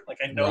to hear. Like,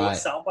 I know what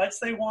sound bites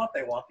they want.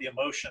 They want the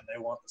emotion. They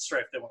want the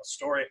strife. They want a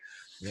story.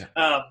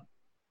 Yeah.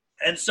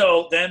 And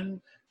so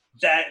then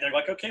they're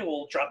like, okay,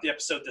 we'll drop the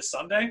episode this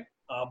Sunday.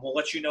 We'll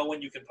let you know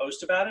when you can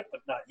post about it, but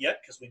not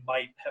yet because we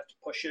might have to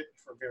push it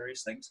for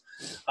various things.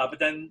 But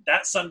then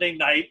that Sunday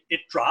night,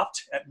 it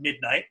dropped at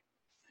midnight.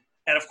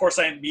 And, of course,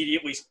 I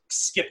immediately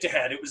skipped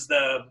ahead. It was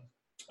the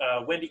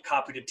Wendy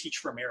Kopp who did Teach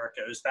for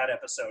America. It was that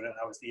episode, and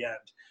that was the end.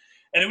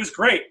 And it was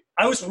great.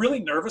 I was really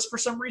nervous for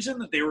some reason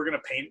that they were going to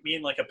paint me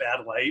in, like, a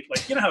bad light.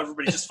 Like, you know how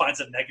everybody just finds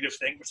a negative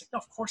thing? It's like, no,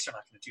 of course they're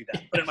not going to do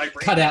that. But in my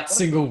brain, cut out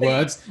single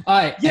words.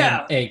 I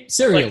am a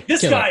serial like,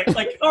 this killer. guy,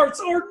 like, or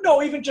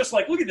no, even just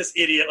like, look at this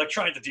idiot, like,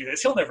 trying to do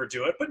this. He'll never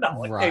do it. But no,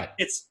 like, hey,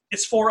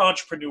 it's for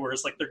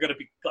entrepreneurs. Like, they're going to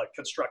be, like,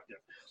 constructive.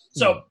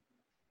 So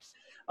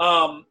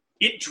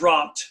it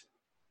dropped.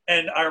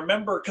 And I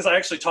remember, because I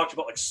actually talked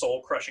about, like,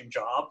 soul-crushing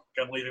job.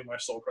 I'm leaving my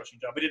soul-crushing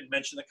job. I didn't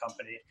mention the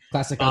company.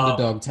 Classic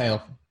underdog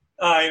tale.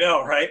 I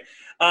know, right?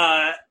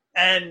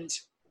 And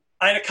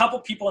I had a couple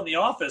people in the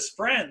office,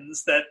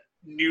 friends, that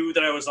knew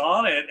that I was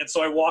on it. And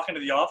so I walk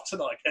into the office,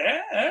 and they're like,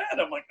 and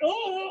I'm like,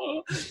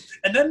 oh.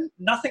 And then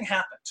nothing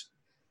happened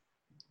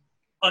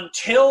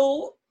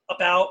until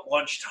about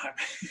lunchtime.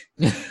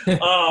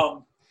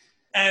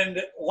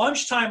 And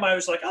lunchtime, I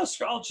was like, oh,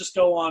 so I'll just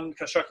go on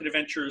Constructed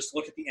Adventures,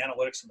 look at the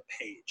analytics on the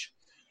page.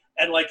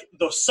 And, like,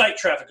 the site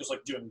traffic was,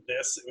 like, doing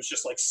this. It was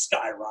just, like,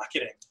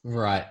 skyrocketing.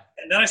 Right.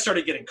 And then I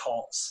started getting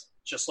calls,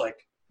 just,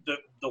 like, the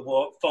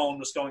phone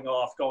was going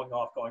off.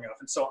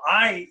 And so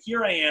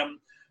here I am,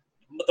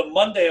 the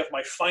Monday of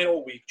my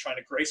final week, trying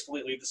to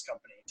gracefully leave this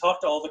company, talk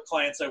to all the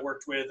clients I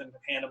worked with and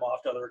hand them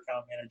off to other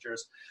account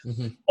managers.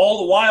 Mm-hmm.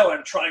 All the while,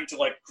 I'm trying to,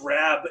 like,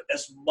 grab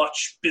as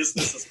much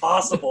business as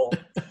possible.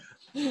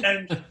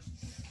 And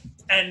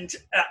it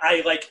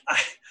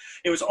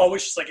was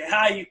always just like,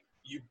 hi,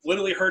 you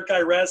literally heard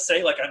Guy Raz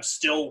say, like, I'm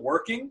still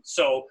working.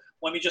 So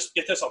let me just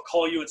get this. I'll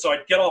call you. And so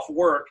I'd get off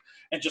work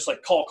and just,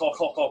 like,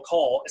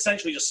 call,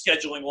 essentially just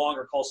scheduling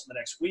longer calls for the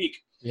next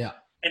week. Yeah.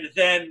 And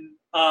then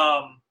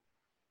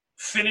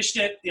finished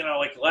it,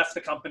 like, left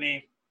the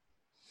company.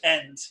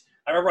 And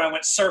I remember I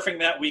went surfing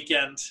that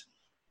weekend.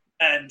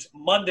 And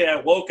Monday I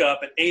woke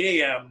up at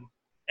 8 a.m.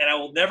 And I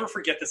will never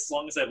forget this as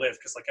long as I live,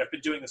 because, like, I've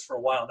been doing this for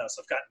a while now,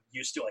 so I've gotten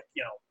used to, like,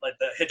 like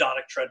the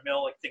hedonic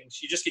treadmill, like,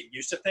 things. You just get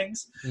used to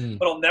things.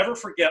 But I'll never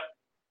forget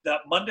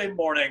that Monday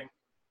morning,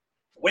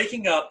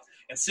 waking up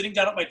and sitting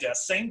down at my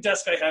desk, same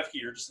desk I have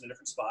here, just in a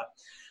different spot,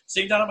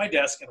 sitting down at my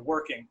desk and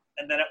working.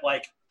 And then at,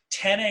 like,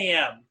 10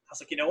 a.m., I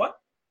was like, you know what?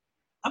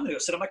 I'm going to go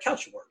sit on my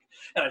couch and work.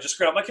 And I just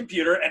grabbed my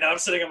computer, and now I'm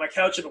sitting on my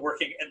couch and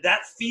working. And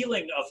that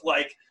feeling of,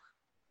 like,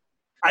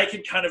 I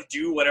can kind of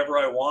do whatever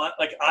I want.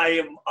 Like, I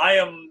am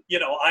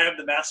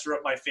the master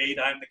of my fate.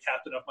 I'm the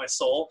captain of my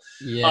soul.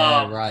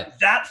 Yeah, right.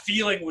 That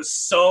feeling was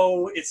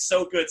it's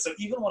so good. So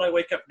even when I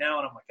wake up now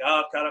and I'm like,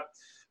 oh, I've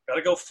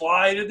gotta go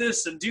fly to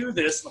this and do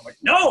this. And I'm like,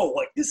 no,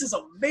 like, this is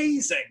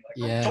amazing.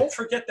 Like, don't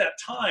forget that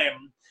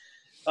time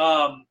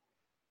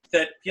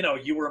that,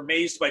 you were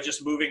amazed by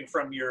just moving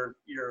from your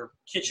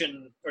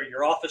kitchen or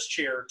your office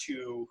chair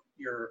to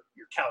your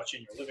couch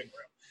in your living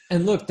room.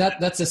 And look,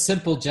 that's a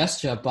simple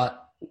gesture,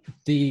 but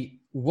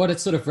what it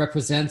sort of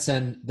represents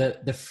and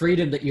the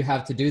freedom that you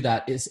have to do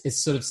that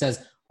is sort of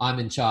says, I'm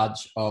in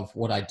charge of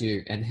what I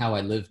do and how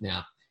I live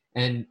now.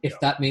 And if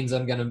that means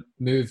I'm going to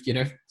move,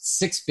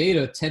 6 feet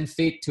or 10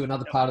 feet to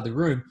another part of the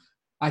room,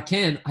 I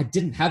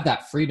didn't have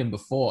that freedom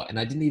before. And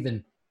I didn't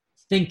even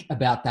think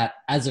about that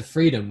as a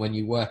freedom when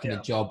you work in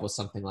a job or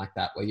something like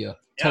that, where you're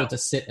told to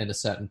sit in a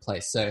certain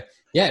place. So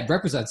it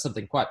represents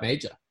something quite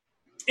major.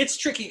 It's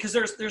tricky because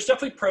there's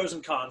definitely pros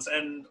and cons,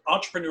 and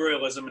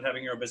entrepreneurialism and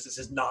having your own business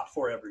is not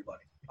for everybody.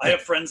 I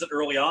have friends that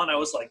early on I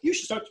was like, you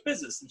should start a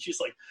business. And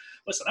she's like,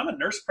 listen, I'm a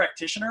nurse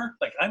practitioner.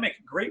 Like, I make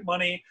great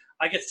money.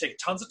 I get to take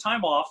tons of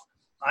time off.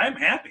 I'm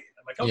happy.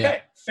 I'm like,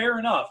 okay, fair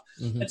enough.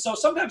 Mm-hmm. And so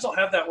sometimes I'll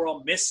have that where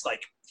I'll miss,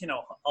 like,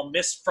 I'll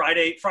miss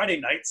Friday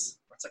nights.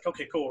 It's like,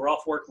 okay, cool. We're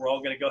off work. We're all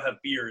going to go have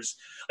beers.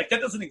 Like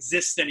that doesn't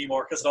exist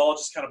anymore because it all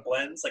just kind of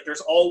blends. Like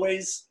there's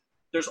always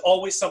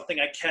something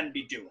I can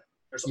be doing.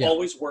 There's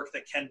always work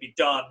that can be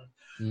done.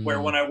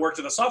 Where when I worked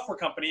in a software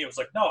company, it was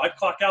like, no, I'd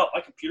clock out.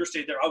 My computer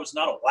stayed there. I was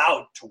not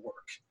allowed to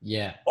work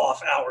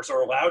off hours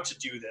or allowed to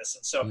do this.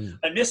 And so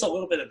I miss a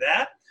little bit of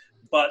that,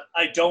 but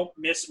I don't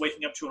miss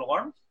waking up to an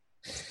alarm.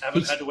 I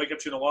haven't had to wake up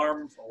to an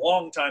alarm for a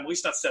long time, at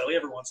least not steadily,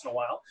 every once in a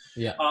while.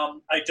 Yeah.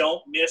 I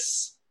don't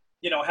miss,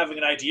 having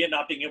an idea and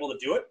not being able to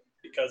do it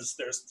because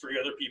there's 3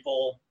 other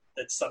people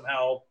that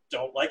somehow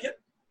don't like it.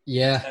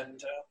 Yeah.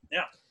 And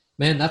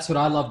Man, that's what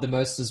I love the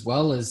most as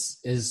well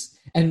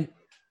and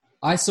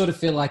I sort of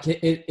feel like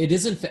it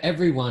isn't for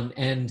everyone.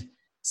 And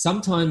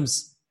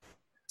sometimes,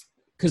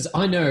 because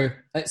I know,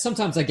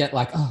 sometimes I get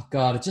like, oh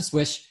God, I just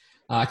wish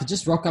I could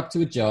just rock up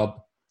to a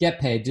job, get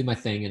paid, do my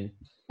thing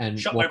and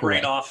shut walk my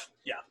brain away. off.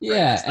 Yeah.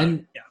 Yeah.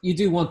 And you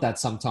do want that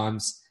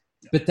sometimes.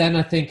 Yeah. But then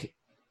I think,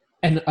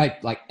 and I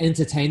like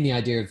entertain the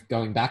idea of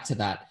going back to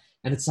that.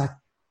 And it's like,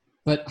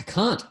 but I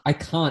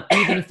can't,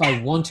 even if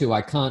I want to,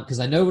 I can't, because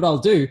I know what I'll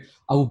do.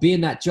 I will be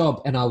in that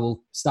job and I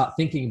will start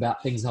thinking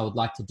about things I would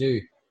like to do.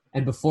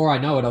 And before I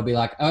know it, I'll be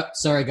like, oh,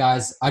 sorry,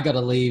 guys, I got to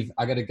leave.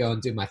 I got to go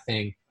and do my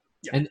thing.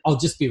 Yeah. And I'll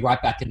just be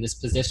right back in this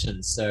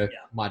position. So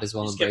might as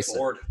well embrace it.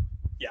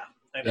 Yeah.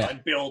 I know.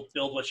 And build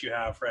what you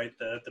have, right?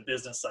 The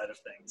business side of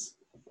things.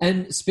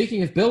 And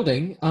speaking of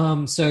building,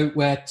 so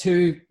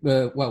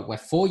we're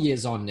 4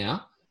 years on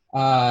now.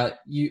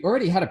 You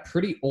already had a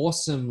pretty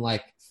awesome,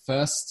 like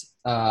first,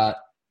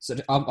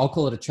 I'll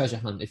call it a treasure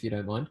hunt if you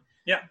don't mind.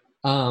 Yeah.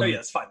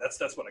 It's fine. That's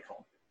what I call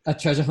it. A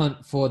treasure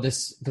hunt for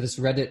this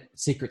Reddit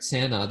Secret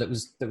Santa that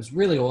was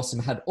really awesome.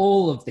 It had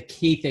all of the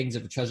key things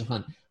of a treasure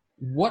hunt.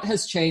 What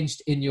has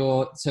changed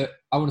so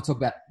I want to talk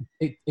about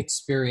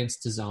experience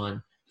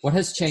design. What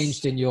has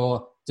changed in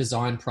your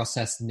design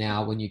process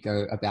now when you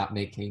go about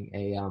making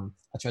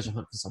a treasure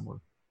hunt for someone?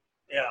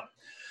 Yeah,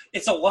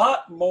 it's a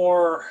lot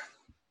more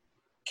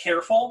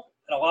careful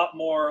and a lot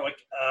more like,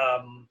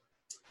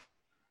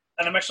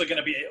 and I'm actually going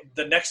to be,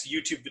 the next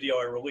YouTube video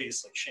I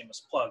release, like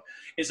shameless plug,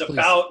 is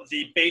about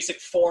the basic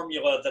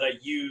formula that I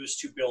use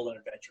to build an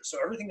adventure. So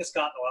everything has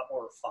gotten a lot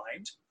more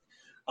refined,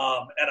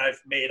 and I've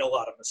made a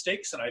lot of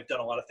mistakes, and I've done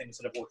a lot of things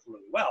that have worked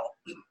really well.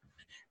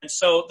 And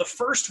so the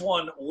first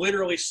one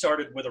literally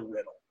started with a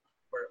riddle,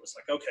 where it was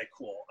like, okay,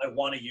 cool, I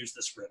want to use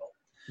this riddle.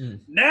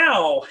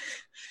 Now,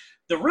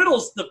 the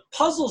riddles, the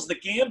puzzles, the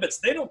gambits,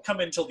 they don't come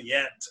until the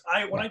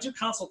end. When I do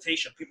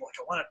consultation, people are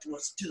like, I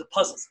want to do the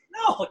puzzles.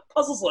 No, like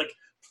puzzles like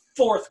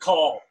fourth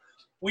call.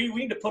 We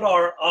need to put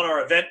on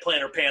our event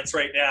planner pants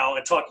right now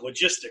and talk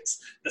logistics,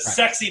 the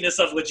sexiness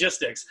of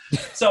logistics.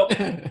 So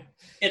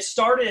it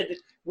started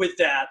with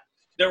that.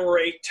 There were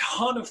a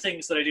ton of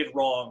things that I did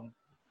wrong,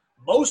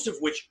 most of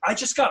which I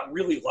just got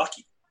really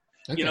lucky,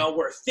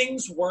 where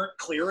things weren't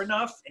clear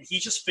enough and he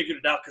just figured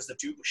it out because the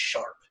dude was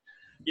sharp,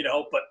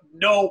 but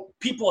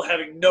people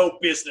having no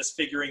business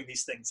figuring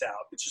these things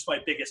out. It's just my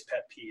biggest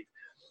pet peeve.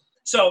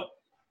 So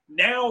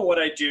now what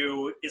I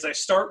do is I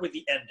start with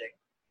the ending.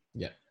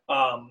 Yeah.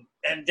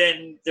 And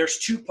then there's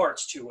 2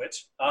 parts to it.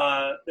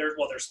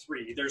 There's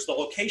 3. There's the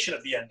location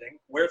of the ending,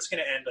 where it's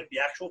going to end, like the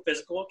actual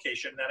physical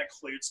location. That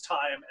includes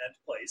time and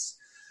place.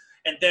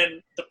 And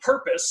then the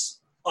purpose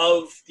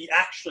of the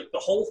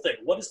whole thing.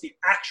 What is the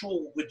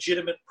actual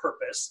legitimate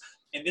purpose?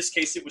 In this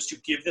case, it was to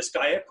give this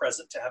guy a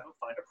present, to have him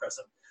find a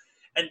present.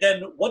 And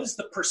then what is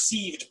the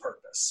perceived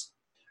purpose?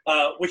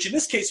 Which in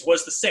this case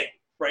was the same,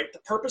 right? The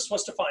purpose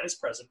was to find his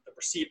present. The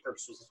perceived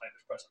purpose was to find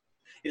his present.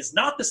 It is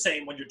not the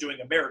same when you're doing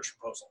a marriage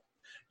proposal.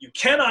 You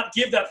cannot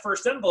give that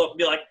first envelope and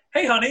be like,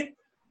 hey, honey,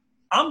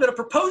 I'm going to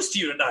propose to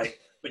you tonight,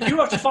 but you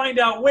have to find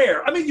out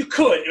where. I mean, you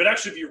could. It would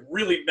actually be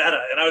really meta,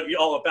 and I would be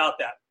all about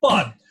that.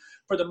 But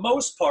for the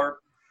most part,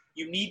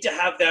 you need to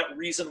have that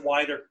reason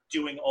why they're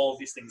doing all of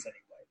these things anyway.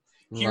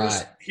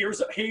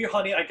 Here,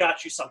 honey, I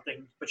got you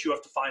something, but you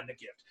have to find the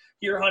gift.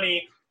 Here,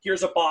 honey,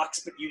 here's a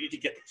box, but you need to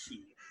get the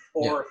key.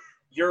 Or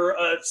you're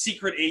a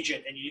secret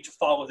agent and you need to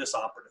follow this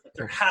operative.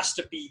 There has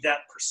to be that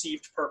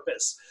perceived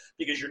purpose,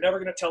 because you're never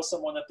going to tell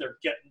someone that they're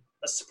getting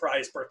a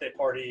surprise birthday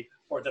party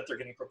or that they're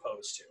getting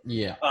proposed to.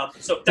 Yeah.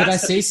 So did I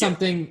see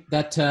something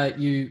that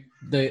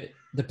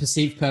the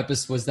perceived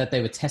purpose was that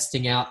they were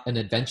testing out an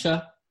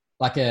adventure,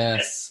 like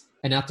an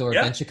outdoor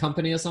adventure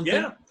company or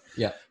something?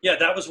 Yeah,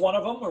 that was one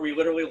of them, where we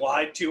literally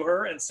lied to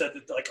her and said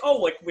that, like,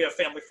 we have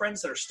family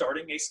friends that are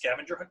starting a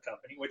scavenger hunt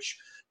company, which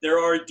there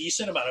are a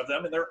decent amount of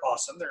them, and they're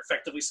awesome. They're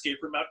effectively escape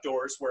room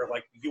outdoors, where,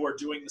 like, you are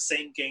doing the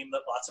same game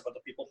that lots of other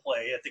people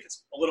play. I think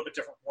it's a little bit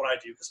different from what I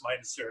do, because mine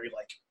is very,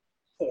 like,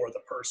 for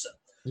the person.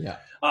 Yeah.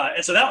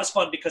 And so that was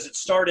fun, because it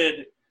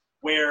started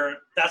where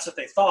that's what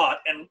they thought,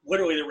 and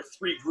literally there were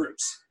 3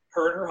 groups.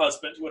 Her and her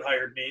husband, who had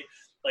hired me,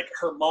 like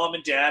her mom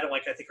and dad, and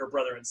like I think her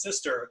brother and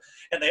sister,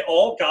 and they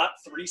all got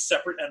 3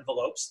 separate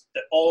envelopes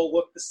that all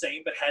looked the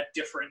same but had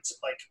different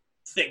like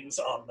things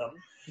on them.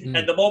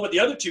 And the moment the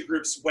other 2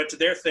 groups went to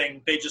their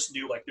thing, they just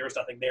knew like there was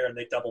nothing there, and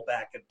they double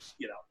back, and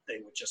they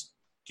would just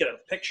get out of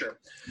the picture.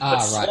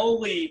 Right.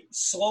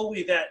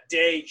 Slowly that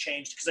day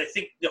changed, because I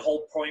think the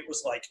whole point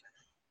was like,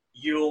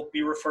 you'll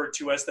be referred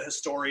to as the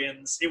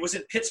historians. It was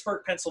in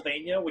Pittsburgh,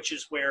 Pennsylvania, which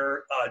is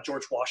where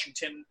George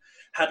Washington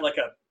had like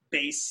a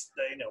base.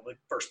 The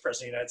first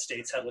president of the United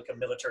States had like a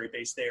military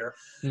base there.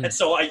 And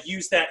so I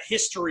used that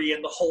history,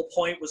 and the whole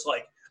point was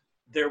like,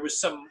 there was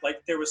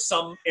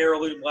some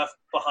heirloom left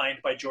behind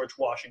by George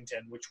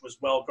Washington, which was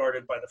well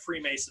guarded by the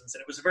Freemasons,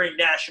 and it was a very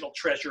national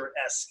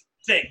treasure-esque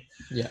thing.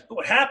 Yeah. But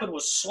what happened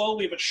was,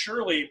 slowly but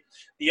surely,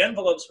 the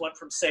envelopes went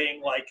from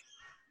saying like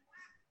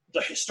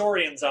the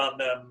historians on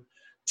them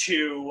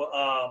to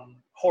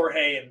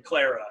Jorge and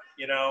Clara,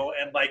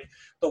 and like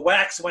the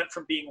wax went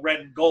from being red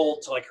and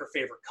gold to like her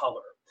favorite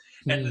color.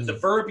 And the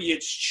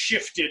verbiage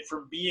shifted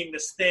from being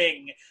this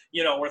thing,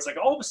 where it's like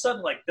all of a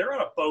sudden, like they're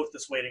on a boat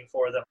that's waiting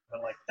for them.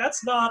 And like,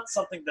 that's not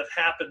something that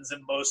happens in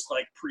most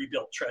like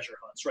pre-built treasure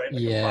hunts, right?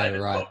 Like a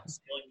private boat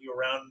stealing you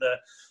around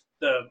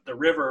the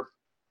river.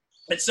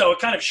 And so it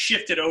kind of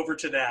shifted over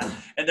to that,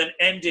 and then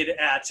ended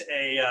at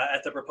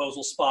the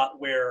proposal spot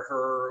where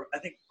her, I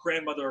think,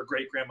 grandmother or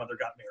great-grandmother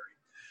got married,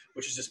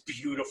 which is this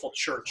beautiful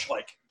church,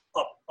 like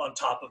up on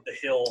top of the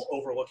hill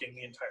overlooking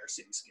the entire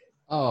cityscape.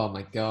 Oh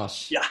my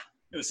gosh. Yeah,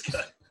 it was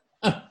good.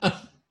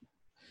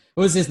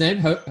 What was his name?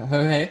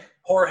 Jorge?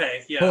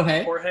 Jorge,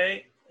 yeah.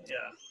 Jorge, yeah.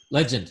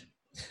 Legend.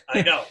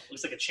 I know.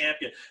 Looks like a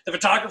champion. The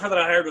photographer that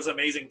I hired was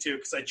amazing too,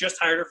 because I just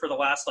hired her for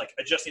I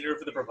just needed her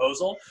for the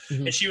proposal.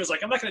 Mm-hmm. And she was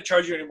like, I'm not going to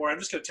charge you anymore. I'm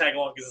just going to tag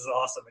along because this is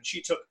awesome. And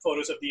she took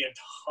photos of the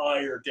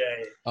entire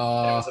day.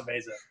 And it was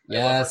amazing.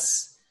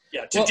 Yes.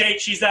 Yeah, to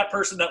date, she's that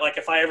person that, like,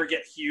 if I ever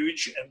get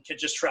huge and can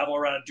just travel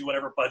around and do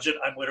whatever budget,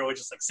 I'm literally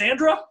just like,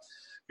 Sandra,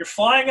 you're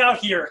flying out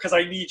here because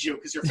I need you,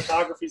 because your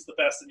photography is the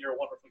best and you're a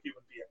wonderful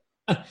human being.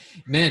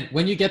 Man,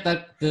 when you get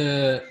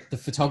the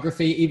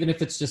photography, even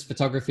if it's just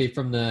photography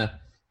from the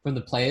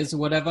players or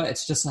whatever,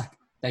 it's just like,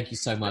 thank you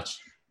so much.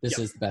 This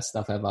is the best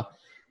stuff ever.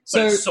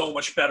 But it's so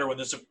much better when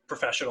there's a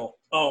professional.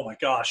 Oh my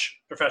gosh,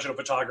 professional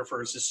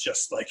photographers is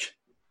just like,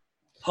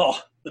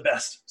 the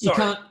best.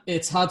 Sorry.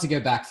 It's hard to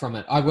go back from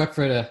it. I work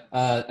for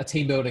a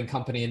team building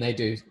company, and they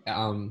do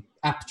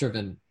app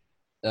driven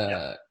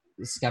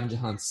scavenger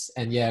hunts.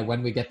 And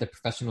when we get the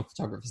professional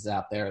photographers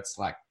out there, it's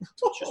like,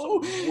 it's just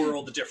a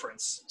world of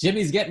difference.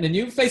 Jimmy's getting a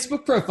new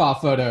Facebook profile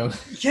photo.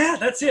 Yeah,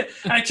 that's it.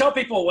 And I tell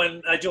people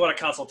when I do a lot of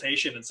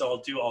consultation, and so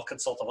I'll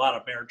consult a lot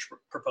of marriage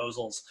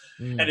proposals,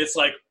 and it's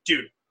like,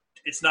 dude,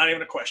 it's not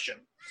even a question.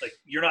 Like,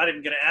 you're not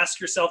even going to ask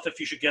yourself if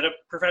you should get a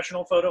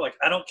professional photo. Like,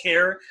 I don't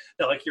care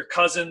that like your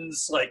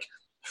cousin's like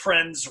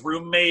friend's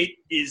roommate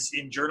is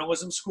in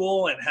journalism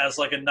school and has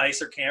like a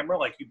nicer camera.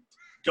 Like, you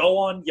go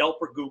on Yelp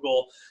or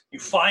Google, you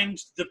find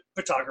the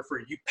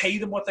photographer, you pay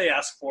them what they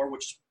ask for,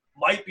 which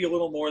might be a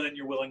little more than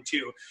you're willing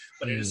to,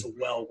 but it is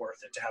well worth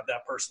it to have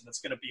that person that's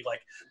going to be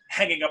like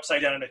hanging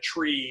upside down in a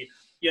tree,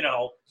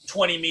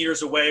 20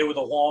 meters away with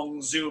a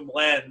long zoom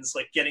lens,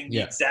 like getting the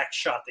exact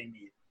shot they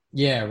need.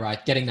 Yeah,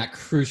 right. Getting that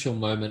crucial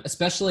moment,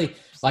 especially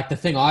like the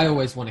thing I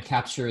always want to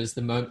capture is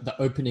the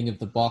opening of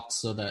the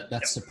box, or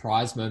that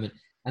surprise moment.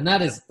 And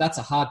that's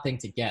a hard thing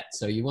to get.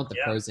 So you want the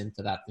pros in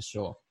for that for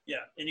sure. Yeah.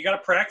 And you got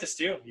to practice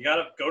too. You got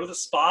to go to the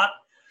spot,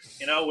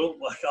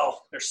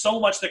 there's so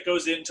much that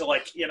goes into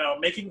like,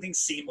 making things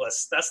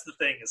seamless. That's the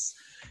thing is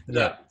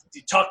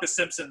you talk The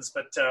Simpsons,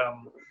 but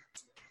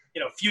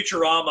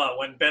Futurama,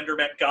 when Bender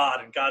met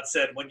God and God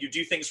said, when you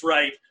do things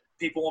right,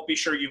 people won't be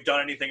sure you've done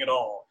anything at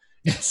all.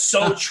 It's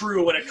so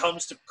true when it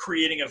comes to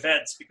creating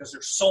events, because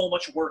there's so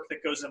much work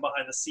that goes in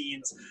behind the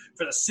scenes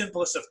for the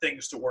simplest of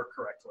things to work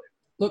correctly.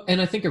 Look,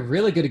 and I think a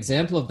really good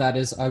example of that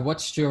is I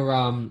watched your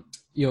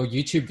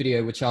YouTube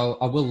video, which I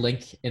will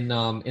link in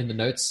the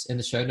notes, in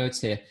the show notes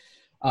here,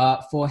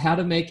 for how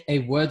to make a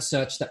word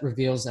search that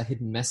reveals a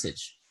hidden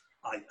message.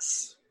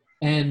 Yes.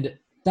 And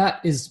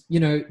that is,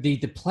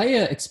 the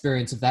player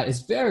experience of that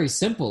is very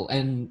simple,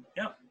 and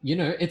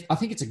I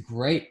think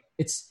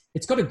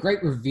it's got a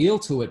great reveal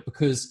to it,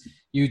 because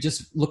you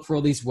just look for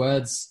all these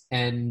words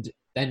and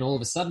then all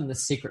of a sudden the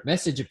secret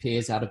message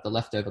appears out of the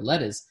leftover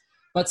letters.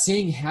 But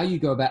seeing how you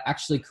go about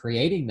actually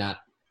creating that,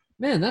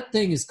 man, that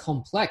thing is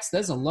complex.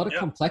 There's a lot of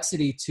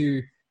complexity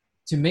to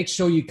make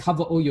sure you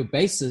cover all your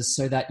bases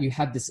so that you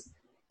have this,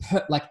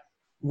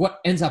 what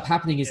ends up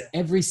happening is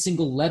every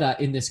single letter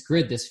in this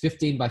grid, this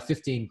 15 by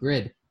 15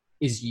 grid,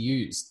 is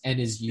used and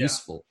is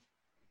useful.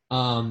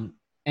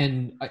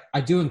 And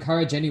I do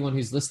encourage anyone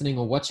who's listening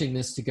or watching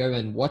this to go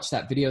and watch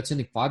that video. It's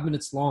only 5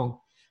 minutes long,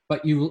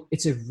 but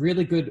it's a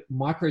really good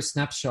micro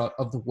snapshot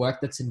of the work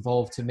that's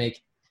involved to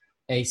make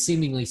a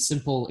seemingly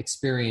simple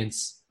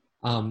experience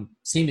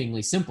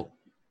seemingly simple.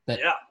 But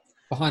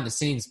behind the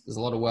scenes, there's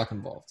a lot of work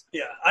involved.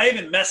 Yeah, I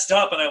even messed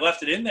up and I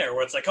left it in there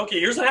where it's like, okay,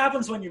 here's what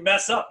happens when you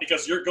mess up,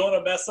 because you're going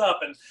to mess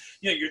up, and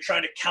you're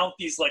trying to count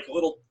these like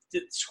little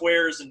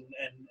squares and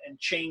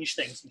change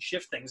things and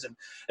shift things, and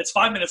it's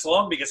 5 minutes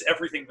long because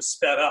everything was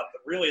sped up,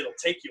 but really it'll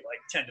take you like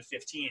 10 to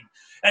 15.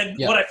 And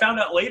what I found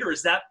out later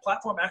is that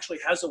platform actually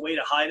has a way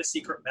to hide a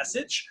secret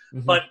message,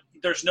 but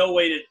there's no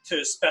way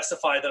to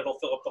specify that it'll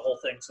fill up the whole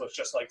thing. So it's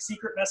just like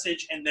secret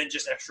message and then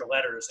just extra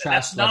letters. And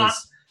Trash that's letters. not,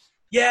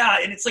 yeah.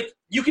 And it's like,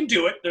 you can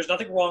do it. There's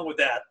nothing wrong with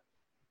that.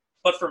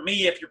 But for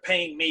me, if you're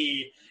paying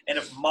me, and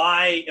if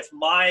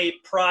my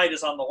pride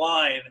is on the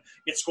line,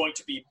 it's going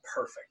to be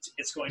perfect.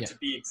 It's going to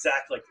be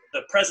exactly like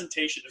the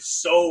presentation is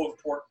so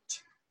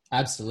important.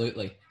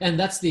 Absolutely. And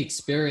that's the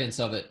experience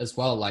of it as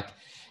well. Like,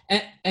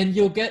 and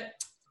you'll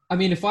get, I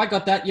mean, if I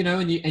got that, you know,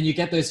 and you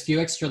get those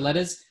few extra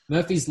letters,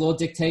 Murphy's Law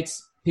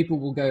dictates people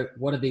will go,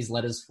 what are these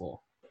letters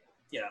for?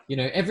 Yeah. You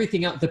know,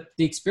 everything else,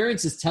 the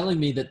experience is telling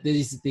me that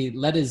the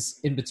letters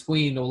in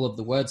between all of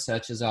the word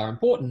searches are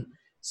important.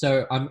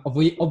 So I'm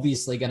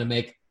obviously going to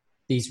make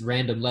these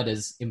random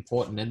letters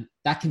important, and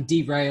that can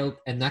derail,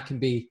 and that can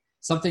be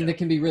something that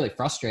can be really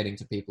frustrating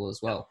to people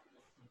as well.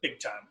 Big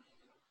time.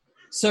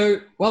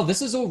 So, well,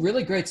 this is all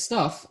really great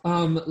stuff.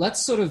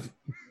 Let's sort of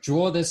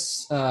draw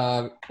this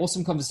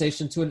awesome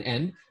conversation to an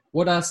end.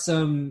 What are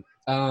some,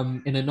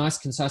 in a nice,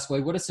 concise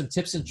way, what are some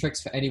tips and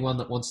tricks for anyone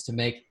that wants to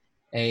make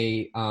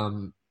a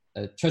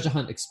treasure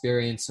hunt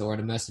experience or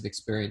an immersive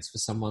experience for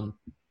someone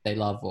they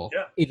love, or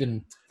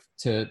even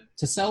to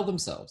sell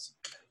themselves?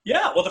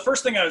 Yeah, well, the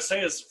first thing I would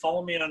say is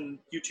follow me on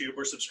YouTube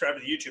or subscribe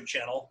to the YouTube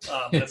channel.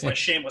 That's my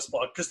shameless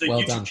plug, because the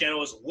YouTube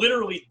channel is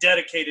literally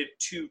dedicated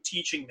to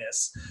teaching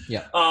this.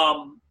 Yeah.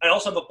 I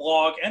also have a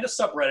blog and a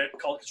subreddit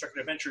called Constructed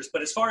Adventures.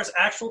 But as far as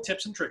actual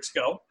tips and tricks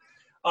go,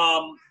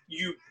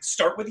 you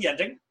start with the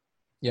ending.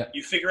 Yeah.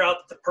 You figure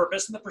out the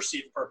purpose and the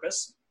perceived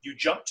purpose. You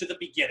jump to the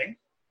beginning.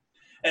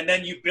 And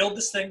then you build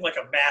this thing like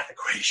a math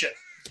equation.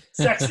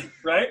 Sexy,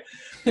 right?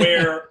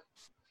 Where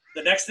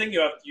the next thing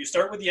you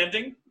start with the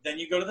ending, then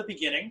you go to the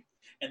beginning,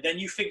 and then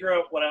you figure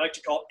out what I like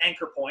to call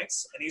anchor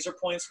points. And these are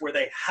points where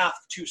they have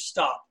to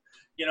stop.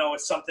 You know,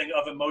 it's something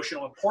of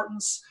emotional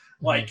importance,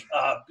 like,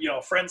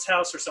 a friend's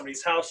house or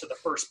somebody's house or the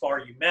first bar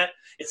you met.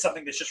 It's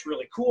something that's just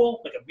really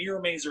cool, like a mirror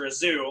maze or a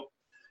zoo.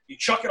 You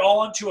chuck it all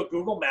onto a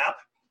Google map,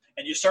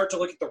 and you start to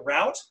look at the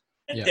route,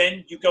 and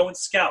then you go and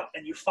scout,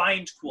 and you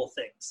find cool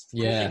things.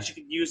 Cool things you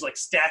can use, like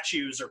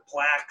statues or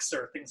plaques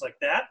or things like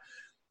that.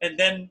 And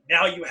then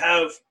now you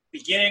have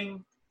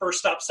beginning, first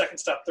stop, second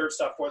stop, third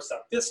stop, fourth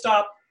stop, fifth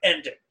stop,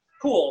 ending.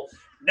 Cool.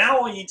 Now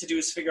all you need to do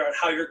is figure out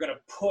how you're going to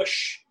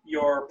push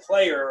your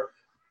player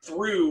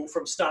through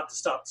from stop to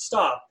stop to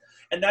stop.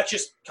 And that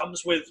just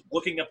comes with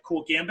looking up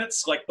cool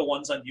gambits like the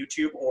ones on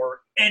YouTube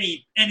or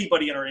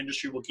anybody in our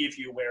industry will give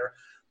you, where,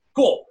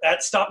 cool,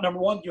 at stop number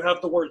 1, you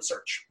have the word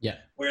search. Yeah.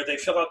 Where they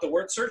fill out the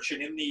word search,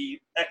 and in the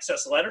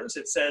excess letters,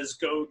 it says,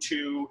 go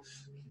to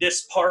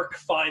this park,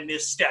 find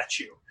this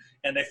statue.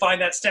 And they find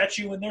that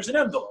statue, and there's an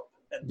envelope.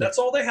 And that's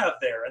all they have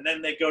there. And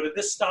then they go to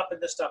this stop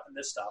and this stop and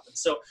this stop. And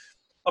so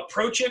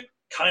approach it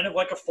kind of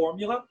like a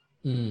formula.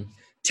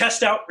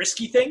 Test out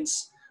risky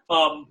things.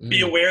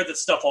 Be aware that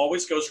stuff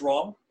always goes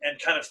wrong, and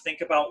kind of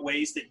think about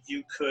ways that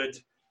you could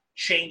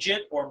change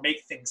it or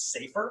make things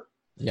safer.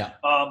 Yeah.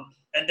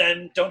 And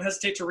then don't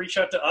hesitate to reach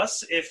out to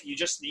us if you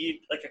just need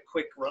like a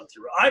quick run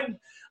through.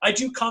 I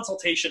do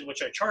consultation,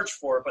 which I charge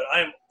for, but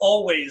I am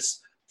always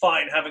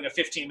fine having a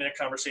 15-minute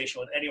conversation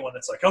with anyone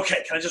that's like,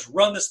 okay, can I just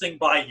run this thing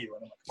by you?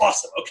 And I'm like,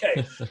 awesome.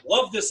 Okay.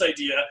 Love this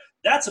idea.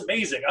 That's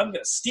amazing. I'm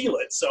going to steal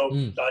it.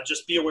 So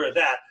just be aware of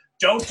that.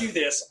 Don't do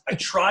this. I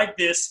tried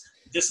this.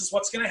 This is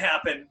what's going to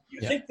happen. You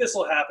think this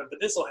will happen,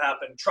 but this will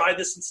happen. Try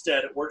this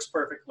instead. It works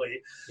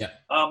perfectly. Yeah.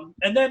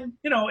 And then,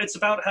 it's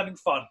about having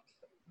fun.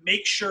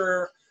 Make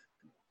sure,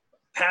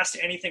 past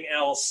anything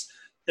else,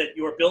 that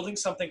you're building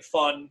something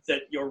fun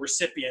that your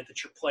recipient,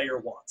 that your player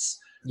wants.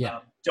 Yeah.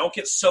 Don't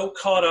get so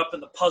caught up in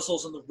the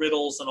puzzles and the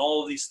riddles and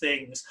all of these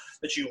things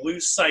that you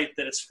lose sight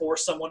that it's for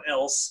someone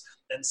else.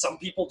 And some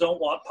people don't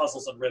want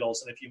puzzles and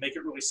riddles. And if you make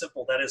it really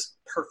simple, that is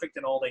perfect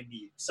and all they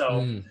need.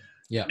 So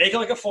make it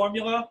like a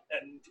formula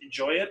and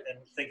enjoy it,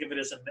 and think of it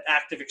as an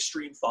act of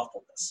extreme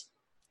thoughtfulness.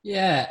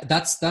 Yeah,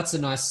 that's a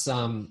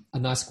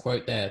nice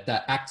quote there,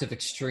 that act of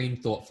extreme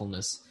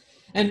thoughtfulness.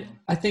 And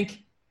I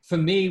think for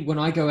me, when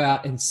I go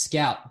out and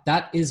scout,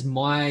 that is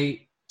my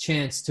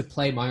chance to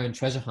play my own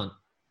treasure hunt,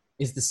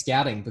 is the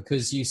scouting,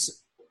 because you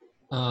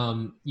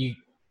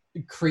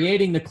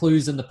creating the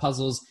clues and the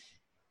puzzles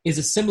is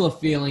a similar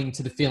feeling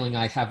to the feeling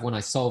I have when I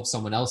solve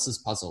someone else's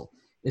puzzle.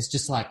 It's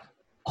just like,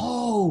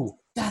 oh,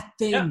 that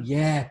thing,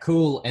 yeah,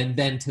 cool, and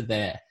then to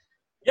there.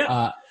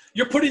 Yeah,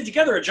 you're putting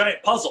together a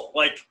giant puzzle.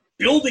 Like,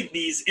 building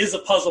these is a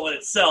puzzle in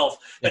itself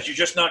that you're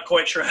just not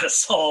quite sure how to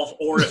solve,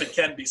 or if it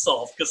can be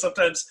solved. Because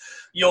sometimes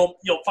you'll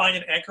find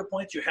an anchor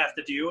point you have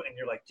to do, and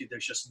you're like, dude,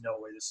 there's just no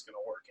way this is going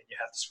to work, and you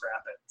have to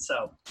scrap it.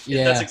 So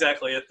that's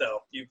exactly it, though.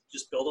 You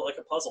just build it like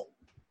a puzzle.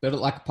 Build it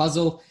like a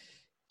puzzle.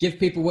 Give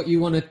people what you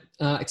want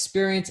to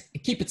experience.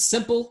 Keep it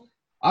simple.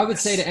 I would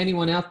say to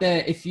anyone out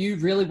there, if you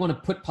really want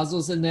to put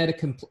puzzles in there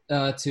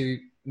to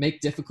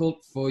make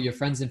difficult for your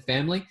friends and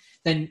family,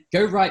 then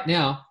go right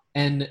now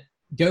and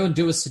go and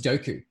do a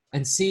Sudoku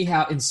and see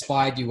how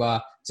inspired you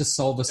are to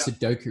solve a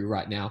Sudoku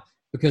right now.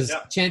 Because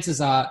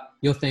chances are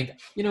you'll think,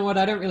 you know what,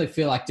 I don't really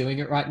feel like doing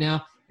it right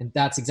now. And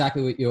that's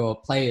exactly what your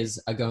players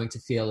are going to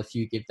feel if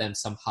you give them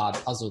some hard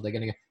puzzle. They're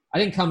going to go, I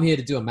didn't come here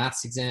to do a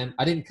maths exam.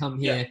 I didn't come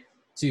here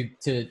to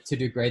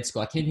do grade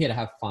school. I came here to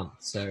have fun.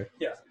 So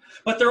yeah.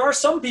 But there are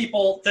some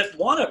people that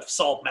want to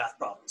solve math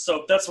problems.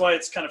 So that's why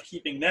it's kind of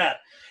keeping that.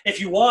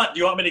 If you want, do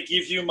you want me to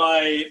give you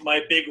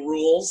my big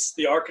rules,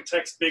 the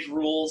architect's big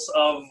rules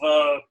of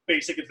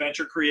basic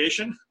adventure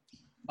creation?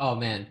 Oh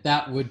man,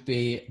 that would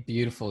be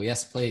beautiful.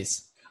 Yes,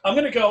 please. I'll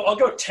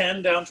go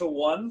 10 down to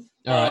 1.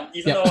 All right.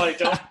 Even though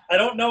I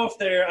don't know if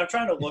I'm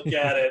trying to look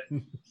at it.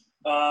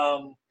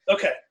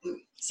 Okay.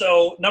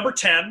 So number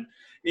 10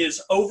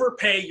 is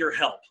overpay your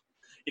help.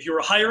 If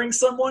you're hiring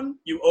someone,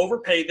 you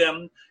overpay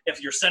them.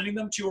 If you're sending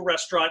them to a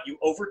restaurant, you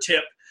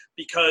overtip,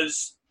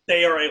 because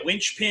they are a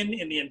linchpin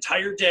in the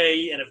entire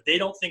day. And if they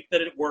don't think that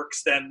it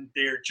works, then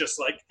they're just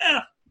like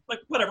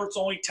whatever, it's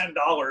only $10.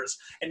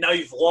 And now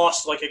you've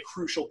lost like a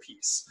crucial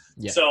piece.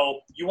 Yeah.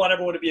 So you want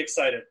everyone to be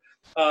excited.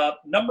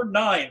 Number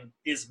 9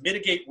 is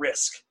mitigate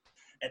risk.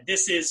 And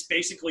this is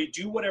basically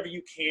do whatever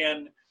you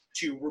can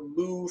to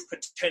remove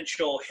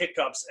potential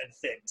hiccups and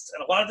things.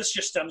 And a lot of this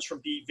just stems from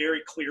being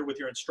very clear with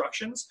your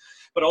instructions,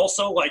 but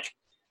also like,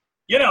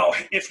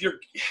 if you're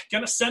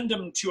going to send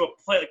them to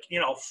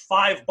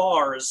 5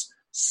 bars,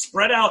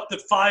 spread out the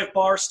 5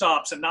 bar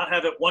stops and not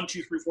have it 1,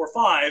 2, 3, 4,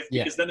 5,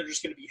 because then they're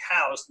just going to be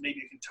housed. Maybe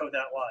you can toe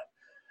that line.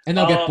 And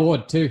they'll get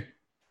bored too.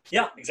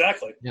 Yeah,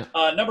 exactly. Yeah.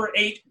 Number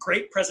 8,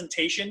 great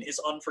presentation is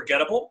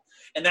unforgettable.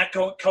 And that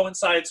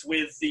coincides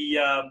with the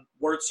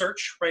word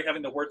search, right?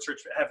 Having the word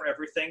search have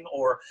everything,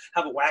 or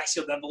have a wax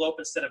sealed envelope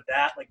instead of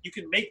that. Like, you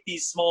can make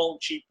these small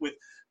and cheap with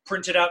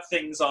printed out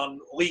things on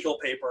legal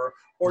paper,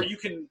 or you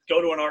can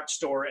go to an art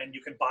store and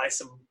you can buy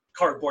some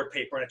cardboard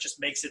paper, and it just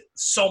makes it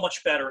so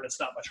much better, and it's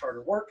not much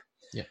harder work.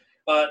 Yeah.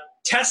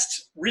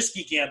 Test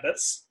risky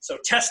gambits. So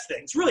test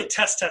things. Really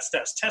test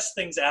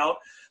things out.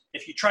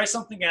 If you try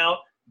something out,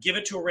 give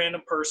it to a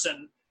random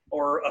person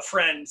or a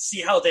friend,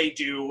 see how they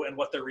do and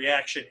what their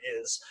reaction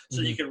is,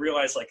 so you can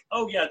realize like,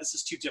 oh yeah, this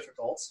is too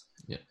difficult.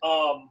 Yeah.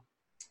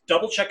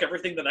 Double check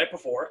everything the night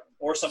before,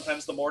 or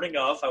sometimes the morning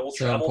of. I will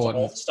travel to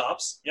all the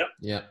stops. Yep.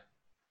 Yeah.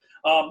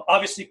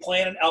 Obviously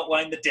plan and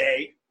outline the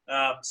day.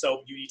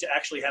 So you need to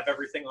actually have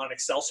everything on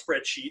Excel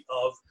spreadsheet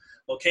of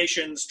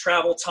locations,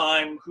 travel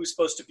time, who's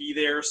supposed to be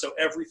there. So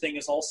everything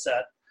is all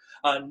set.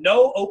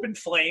 No open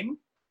flame.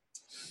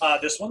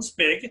 This one's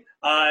big.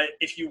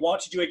 If you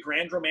want to do a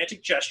grand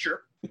romantic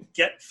gesture,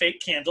 get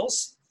fake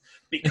candles,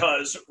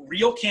 because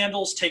real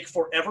candles take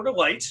forever to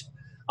light.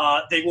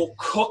 They will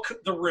cook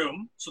the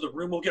room, so the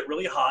room will get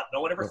really hot.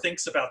 No one ever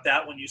thinks about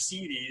that when you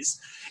see these.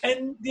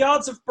 And the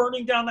odds of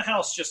burning down the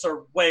house just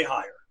are way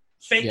higher.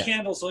 Fake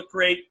candles look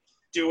great.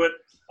 Do it.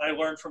 I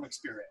learned from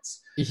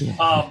experience.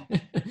 Yeah.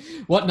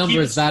 What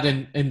number is that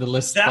in the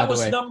list, by the way? That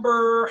was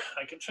number,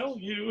 I can tell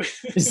you.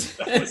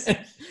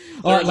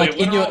 Like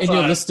in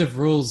your list of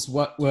rules,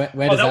 where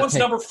does that one's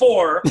number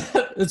 4.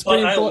 It's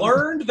pretty important. I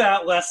learned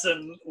that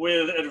lesson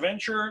with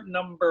adventure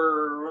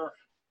number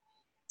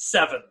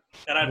 7,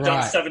 and I've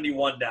done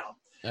 71 now.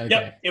 Okay.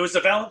 Yep, it was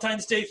a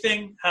Valentine's Day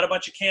thing, had a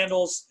bunch of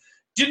candles,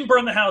 didn't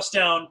burn the house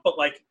down, but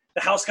like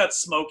the house got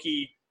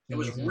smoky, it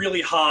was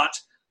really hot.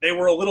 They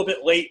were a little bit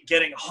late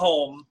getting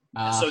home,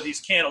 so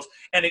these candles,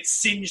 and it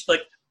singed,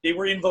 like, they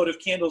were in votive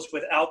candles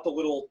without the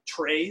little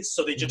trays,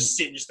 so they just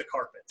singed the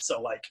carpet.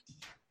 So, like,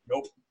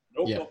 nope.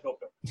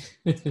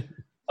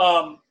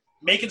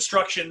 Make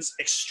instructions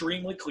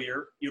extremely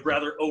clear. You'd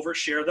rather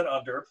overshare than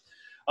under.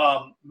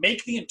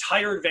 Make the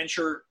entire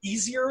adventure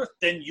easier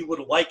than you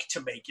would like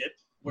to make it,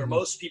 where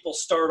most people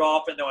start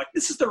off and they're like,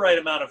 this is the right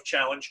amount of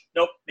challenge.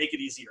 Nope, make it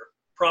easier.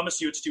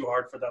 Promise you it's too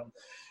hard for them.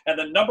 And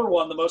then number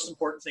 1, the most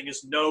important thing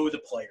is know the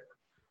player.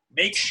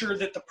 Make sure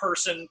that the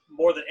person,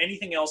 more than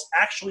anything else,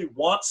 actually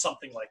wants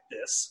something like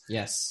this.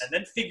 Yes. And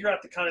then figure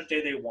out the kind of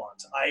day they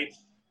want. I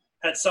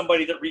had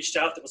somebody that reached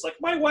out that was like,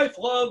 my wife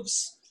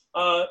loves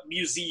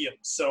museums,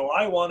 so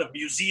I want a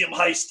museum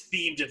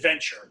heist-themed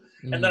adventure.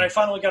 And then I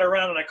finally got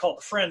around and I called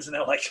the friends, and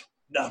they're like,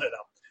 no.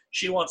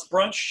 She wants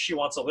brunch, she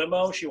wants a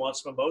limo, she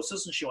wants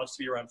mimosas, and she wants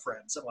to be around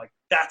friends. And like,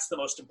 that's the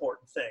most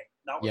important thing,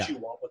 not what you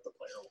want, what the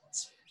player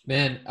wants.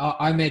 Man,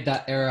 I made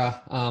that error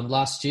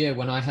last year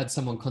when I had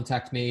someone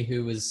contact me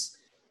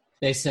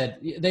they said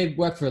they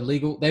worked for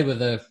they were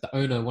the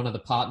owner, one of the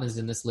partners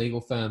in this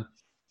legal firm.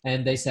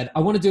 And they said,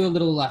 I want to do a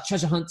little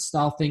treasure hunt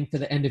style thing for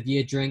the end of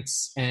year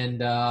drinks.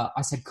 And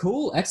I said,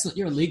 cool, excellent.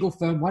 You're a legal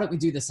firm. Why don't we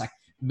do this like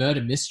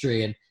murder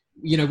mystery? And,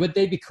 would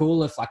they be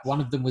cool if like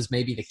one of them was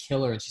maybe the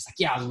killer? And she's like,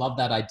 yeah, I love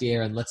that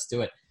idea. And let's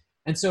do it.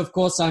 And so, of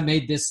course, I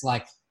made this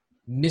like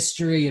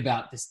mystery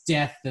about this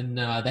death, and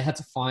they had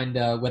to find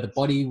where the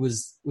body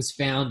was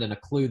found and a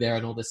clue there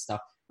and all this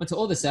stuff. Went to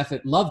all this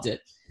effort, loved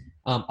it.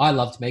 I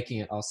loved making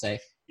it, I'll say.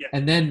 Yeah.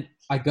 And then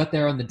I got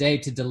there on the day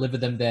to deliver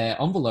them their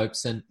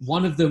envelopes, and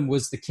one of them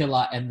was the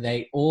killer, and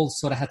they all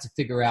sort of had to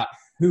figure out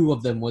who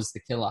of them was the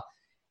killer.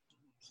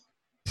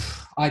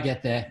 I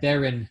get there.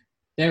 They're in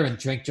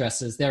drink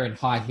dresses. They're in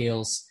high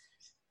heels.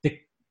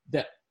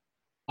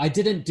 I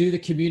didn't do the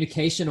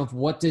communication of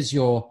what does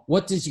your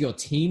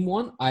team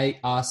want. I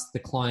asked the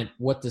client,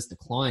 what does the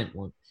client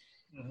want?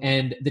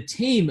 And the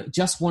team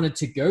just wanted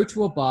to go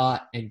to a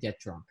bar and get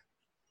drunk.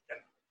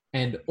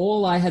 And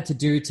all I had to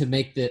do to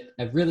make that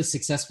a really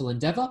successful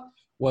endeavor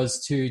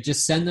was to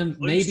just send them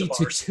maybe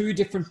to 2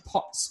 different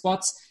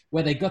spots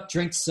where they got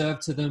drinks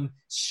served to them.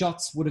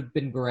 Shots would have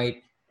been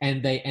great,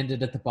 and they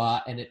ended at the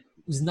bar, and it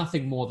was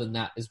nothing more than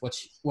that is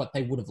what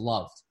they would have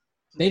loved.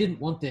 They didn't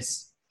want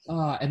this.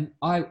 And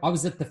I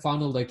was at the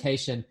final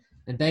location,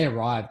 and they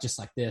arrived just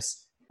like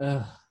this.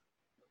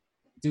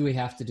 Do we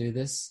have to do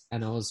this?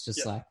 And I was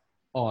just like,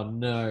 oh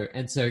no.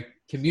 And so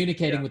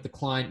communicating with the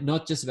client,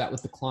 not just about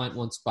what the client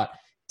wants, but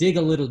dig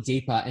a little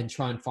deeper and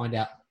try and find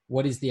out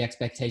what is the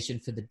expectation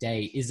for the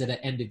day. Is it an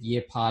end of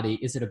year party?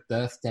 Is it a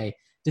birthday?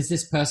 Does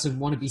this person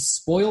want to be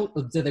spoiled,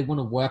 or do they want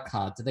to work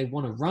hard? Do they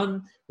want to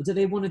run, or do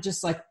they want to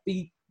just like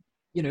be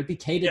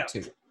catered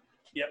to?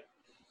 Yep.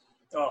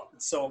 Oh,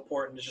 it's so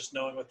important to just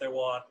knowing what they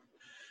want.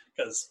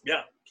 Because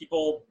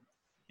people,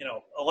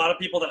 a lot of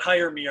people that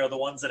hire me are the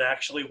ones that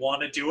actually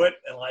want to do it,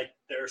 and like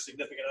their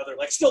significant other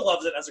like still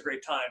loves it, has a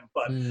great time,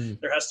 but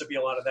there has to be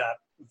a lot of that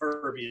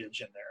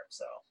verbiage in there.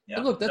 So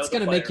and look, that's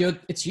going to make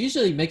it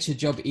usually makes your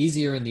job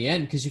easier in the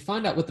end, because you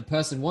find out what the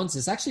person wants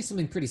is actually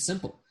something pretty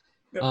simple.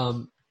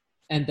 Yep.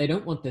 And they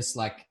don't want this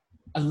like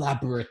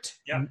elaborate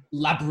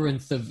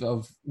labyrinth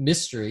of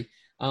mystery.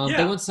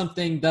 They want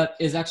something that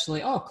is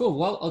actually, oh, cool.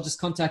 Well, I'll just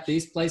contact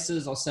these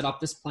places. I'll set up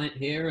this plant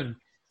here, and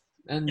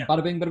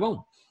bada bing, bada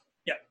boom.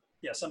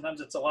 Yeah. Sometimes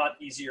it's a lot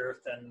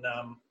easier than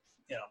than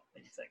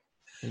you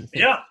think.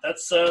 Yeah,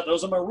 that's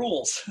those are my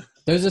rules.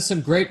 Those are some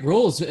great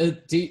rules.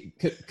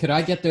 Could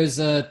I get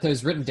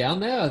those written down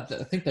there? I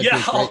think that'd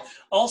be great.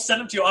 I'll send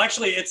them to you.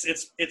 Actually,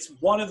 it's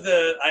one of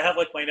the I have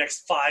like my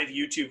next 5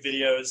 YouTube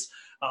videos.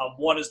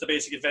 One is the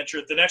basic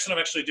adventure. The next one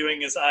I'm actually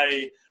doing is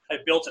I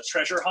built a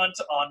treasure hunt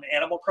on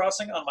Animal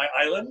Crossing on my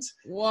island.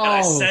 Whoa. And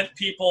I sent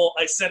people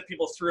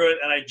through it,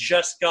 and I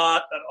just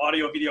got an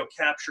audio video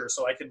capture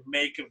so I can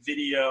make a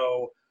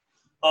video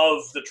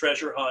of the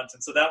treasure hunt.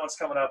 And so that one's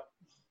coming up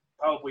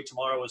probably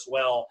tomorrow as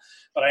well.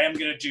 But I am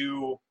going to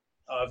do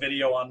a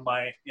video on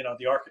my,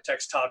 the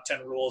architect's top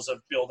 10 rules of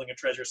building a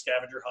treasure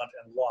scavenger hunt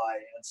and why.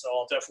 And so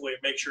I'll definitely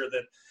make sure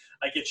that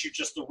I get you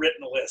just the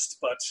written list,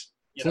 but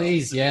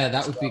please,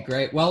 that would be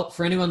great. Well,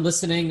 for anyone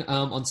listening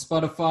on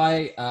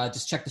Spotify,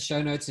 just check the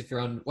show notes. If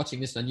you're watching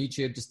this on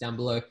YouTube, just down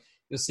below,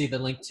 you'll see the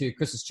link to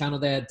Chris's channel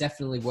there.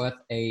 Definitely worth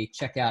a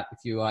check out if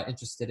you are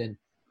interested in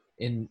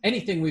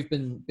anything we've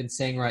been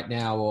saying right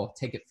now, or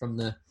take it from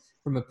a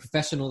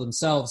professional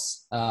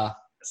themselves about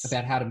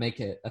how to make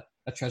a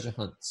treasure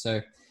hunt.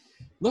 So,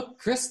 look,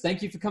 Chris,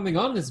 thank you for coming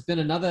on. It's been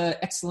another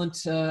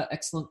excellent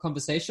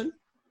conversation.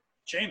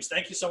 James,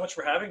 thank you so much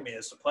for having me.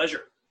 It's a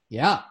pleasure.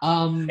 Yeah.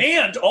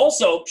 And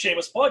also,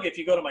 shameless plug, if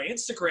you go to my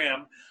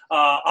Instagram,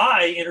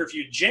 I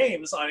interviewed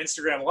James on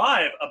Instagram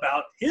Live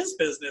about his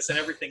business and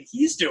everything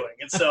he's doing.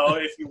 And so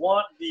if you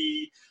want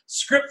the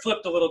script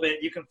flipped a little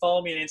bit, you can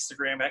follow me on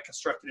Instagram at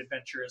Constructed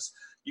Adventures.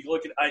 You can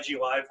look at IG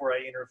Live, where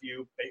I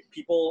interview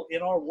people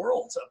in our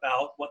world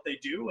about what they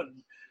do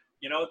and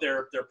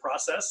their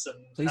process.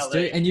 And please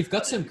do. And you've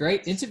got some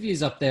great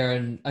interviews up there.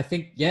 And I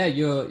think,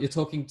 you're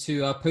talking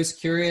to Post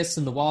Curious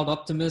and the Wild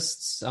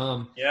Optimists.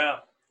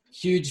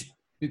 Huge,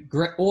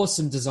 great,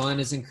 awesome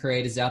designers and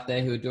creators out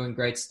there who are doing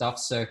great stuff.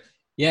 So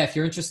if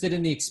you're interested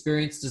in the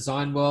experience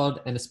design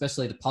world, and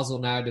especially the puzzle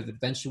narrative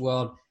adventure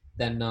world,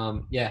 then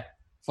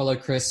follow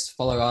Chris,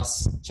 follow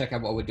us, check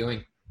out what we're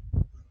doing.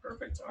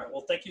 Perfect. All right.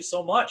 Well, thank you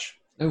so much.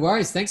 No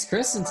worries. Thanks,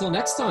 Chris. Until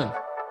next time.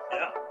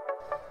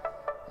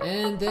 Yeah.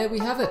 And there we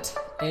have it.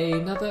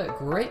 Another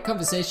great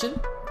conversation.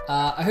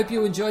 I hope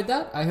you enjoyed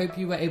that. I hope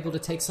you were able to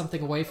take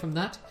something away from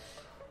that.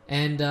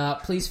 And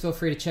please feel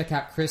free to check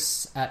out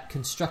Chris at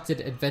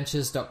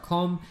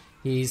constructedadventures.com.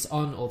 He's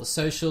on all the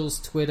socials,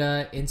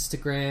 Twitter,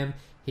 Instagram.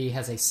 He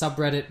has a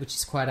subreddit, which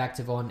he's quite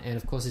active on. And,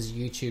 of course, his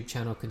YouTube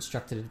channel,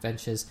 Constructed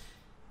Adventures,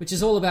 which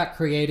is all about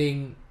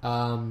creating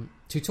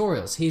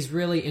tutorials. He's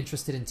really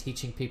interested in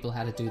teaching people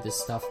how to do this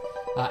stuff.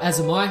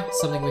 As am I,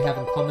 something we have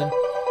in common.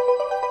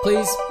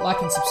 Please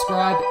like and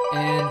subscribe,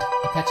 and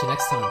I'll catch you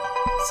next time.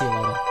 See you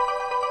later.